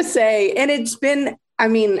she going to say? And it's been,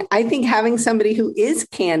 I think having somebody who is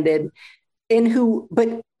candid and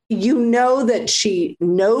but that she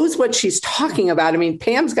knows what she's talking about.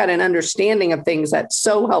 Pam's got an understanding of things that's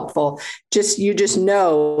so helpful. You just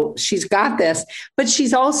know she's got this, but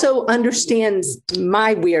she's also understands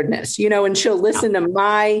my weirdness, and she'll listen to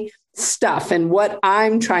my stuff and what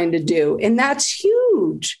I'm trying to do. And that's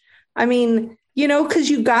huge. Because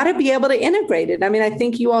you got to be able to integrate it. I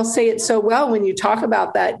think you all say it so well when you talk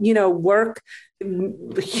about that, work,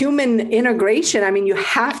 human integration. You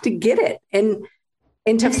have to get it. And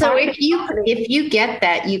so if you get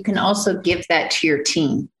that, you can also give that to your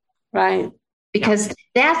team. Right. Because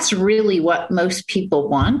that's really what most people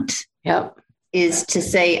want. Yep. Is to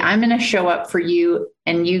say, I'm going to show up for you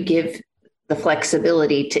and you give the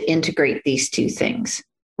flexibility to integrate these two things.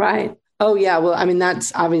 Right. Oh, yeah. Well,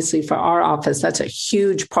 that's obviously for our office. That's a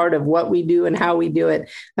huge part of what we do and how we do it.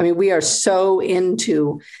 We are so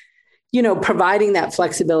into providing that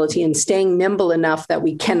flexibility and staying nimble enough that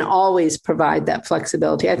we can always provide that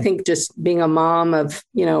flexibility. I think just being a mom of,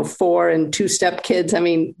 4 and 2-step kids,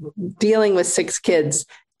 dealing with 6 kids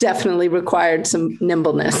definitely required some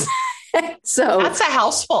nimbleness. So that's a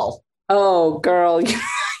house full. Oh, girl, you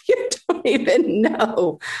don't even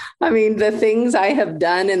know. The things I have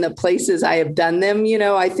done and the places I have done them,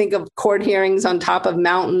 I think of court hearings on top of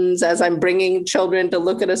mountains as I'm bringing children to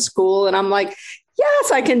look at a school. And I'm like,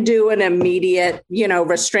 yes, I can do an immediate,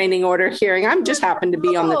 restraining order hearing. I'm just happen to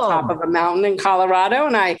be on the top of a mountain in Colorado,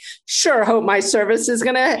 and I sure hope my service is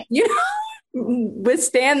going to,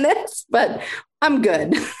 withstand this, but I'm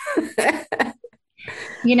good.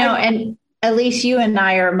 And Elise, you and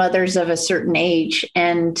I are mothers of a certain age,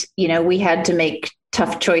 and, we had to make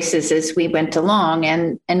tough choices as we went along.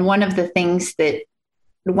 And one of the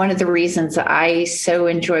reasons I so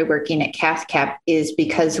enjoy working at CathCap is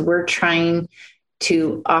because we're trying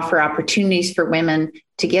to offer opportunities for women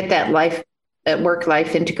to get that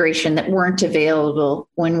work-life integration that weren't available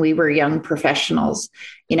when we were young professionals.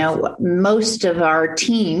 Most of our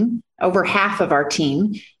team, over half of our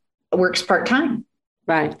team, works part-time.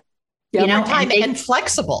 Right. Yeah, part-time and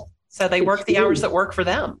flexible. So they work the hours that work for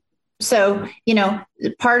them. So,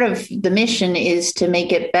 part of the mission is to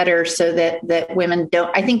make it better so that women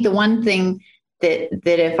don't. I think the one thing that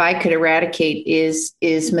if I could eradicate is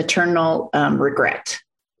maternal regret.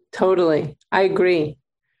 Totally. I agree.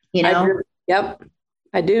 Yep,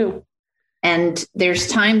 I do. And there's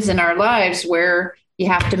times in our lives where you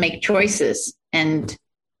have to make choices. And,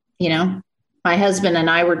 you know, my husband and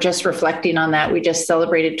I were just reflecting on that. We just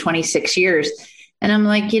celebrated 26 years. And I'm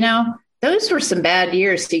like, you know, those were some bad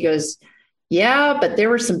years. He goes, yeah, but there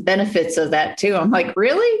were some benefits of that too. I'm like,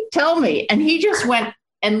 really? Tell me. And he just went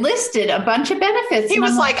and listed a bunch of benefits. He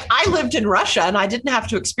was like, I lived in Russia and I didn't have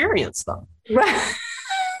to experience them. Right.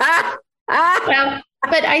 Well,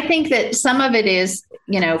 but I think that some of it is,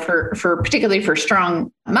 you know, for particularly for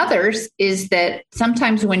strong mothers, is that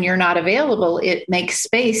sometimes when you're not available, it makes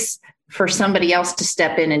space for somebody else to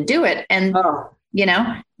step in and do it. And, you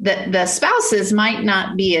know, the spouses might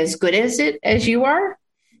not be as good as you are,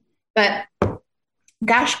 but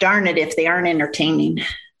gosh darn it, if they aren't entertaining.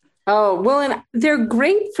 Oh, well, and they're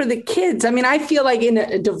great for the kids. I mean, I feel like in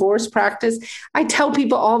a divorce practice, I tell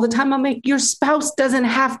people all the time, I'm like, your spouse doesn't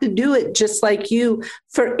have to do it just like you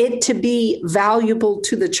for it to be valuable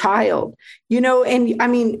to the child, you know? And I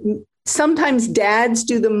mean, sometimes dads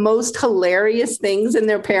do the most hilarious things in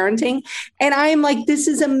their parenting. And I am like, this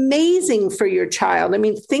is amazing for your child. I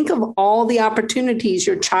mean, think of all the opportunities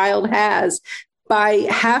your child has by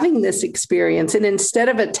having this experience. And instead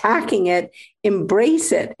of attacking it,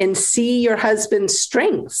 embrace it and see your husband's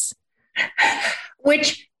strengths.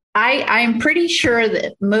 Which I'm pretty sure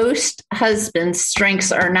that most husbands'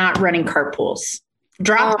 strengths are not running carpools.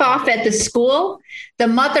 Drop off at the school, the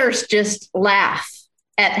mothers just laugh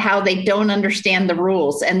at how they don't understand the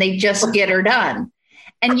rules and they just get her done.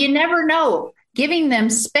 And you never know, giving them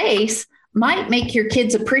space might make your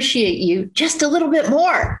kids appreciate you just a little bit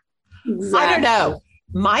more. Exactly. I don't know.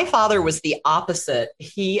 My father was the opposite.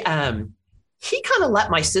 He kind of let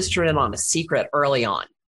my sister in on a secret early on.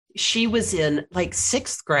 She was in like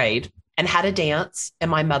 6th grade and had a dance, and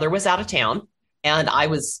my mother was out of town, and I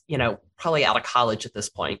was, you know, probably out of college at this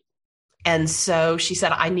point. And so she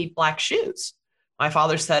said, I need black shoes. My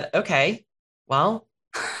father said, okay, well,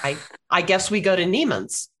 I guess we go to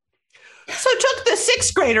Neiman's. So took the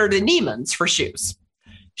 6th grader to Neiman's for shoes.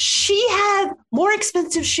 She had more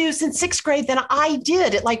expensive shoes in 6th grade than I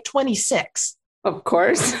did at like 26. Of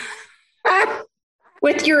course.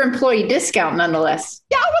 With your employee discount, nonetheless.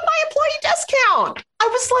 Yeah, with my employee discount. I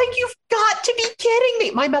was like, you've got to be kidding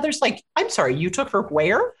me. My mother's like, I'm sorry, you took her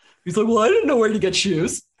where? He's like, well, I didn't know where to get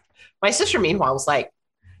shoes. My sister, meanwhile, was like,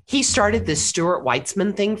 he started this Stuart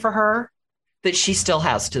Weitzman thing for her that she still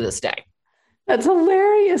has to this day. That's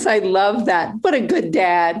hilarious. I love that. What a good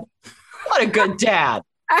dad. What a good dad.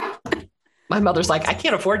 My mother's like, I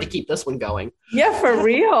can't afford to keep this one going. Yeah, for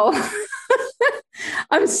real.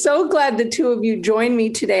 I'm so glad the two of you joined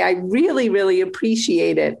me today. I really, really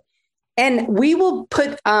appreciate it. And we will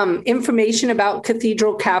put information about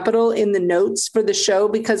Cathedral Capital in the notes for the show,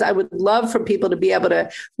 because I would love for people to be able to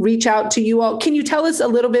reach out to you all. Can you tell us a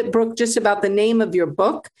little bit, Brooke, just about the name of your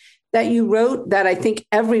book that you wrote that I think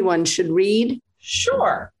everyone should read?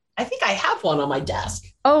 Sure. I think I have one on my desk.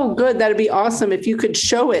 Oh, good. That'd be awesome if you could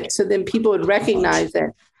show it so then people would recognize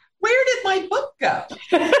it. Where did my book go?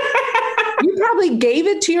 You probably gave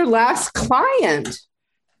it to your last client.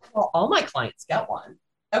 Well, all my clients get one.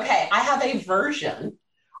 Okay, I have a version.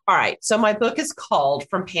 All right, so my book is called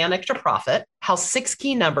From Panic to Profit: How 6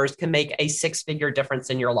 Key Numbers Can Make a 6-Figure Difference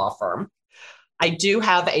in Your Law Firm. I do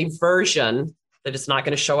have a version that is not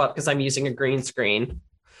going to show up because I'm using a green screen.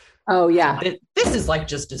 Oh, yeah. This is like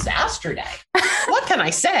just disaster day. What can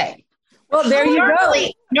I say? Well, there you go.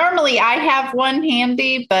 Normally I have one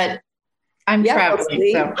handy, but I'm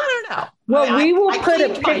traveling. So. I don't know. Well, we will put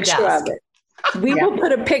a picture of it. We will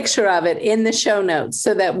put a picture of it in the show notes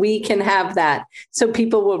so that we can have that so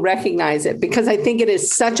people will recognize it, because I think it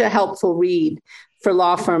is such a helpful read for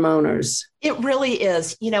law firm owners. It really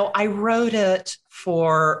is. You know, I wrote it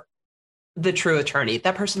for the true attorney,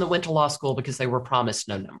 that person that went to law school because they were promised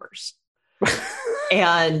no numbers.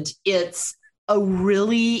 And it's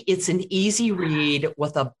an easy read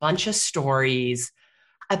with a bunch of stories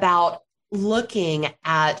about looking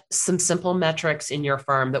at some simple metrics in your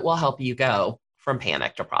firm that will help you go from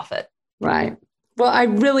panic to profit. Right. Well, I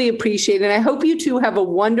really appreciate it. I hope you two have a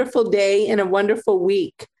wonderful day and a wonderful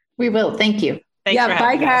week. We will. Thank you. Thanks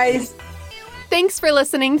bye, guys. Thanks for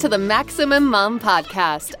listening to the Maximum Mom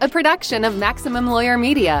Podcast, a production of Maximum Lawyer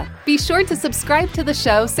Media. Be sure to subscribe to the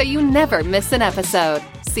show so you never miss an episode.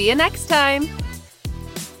 See you next time.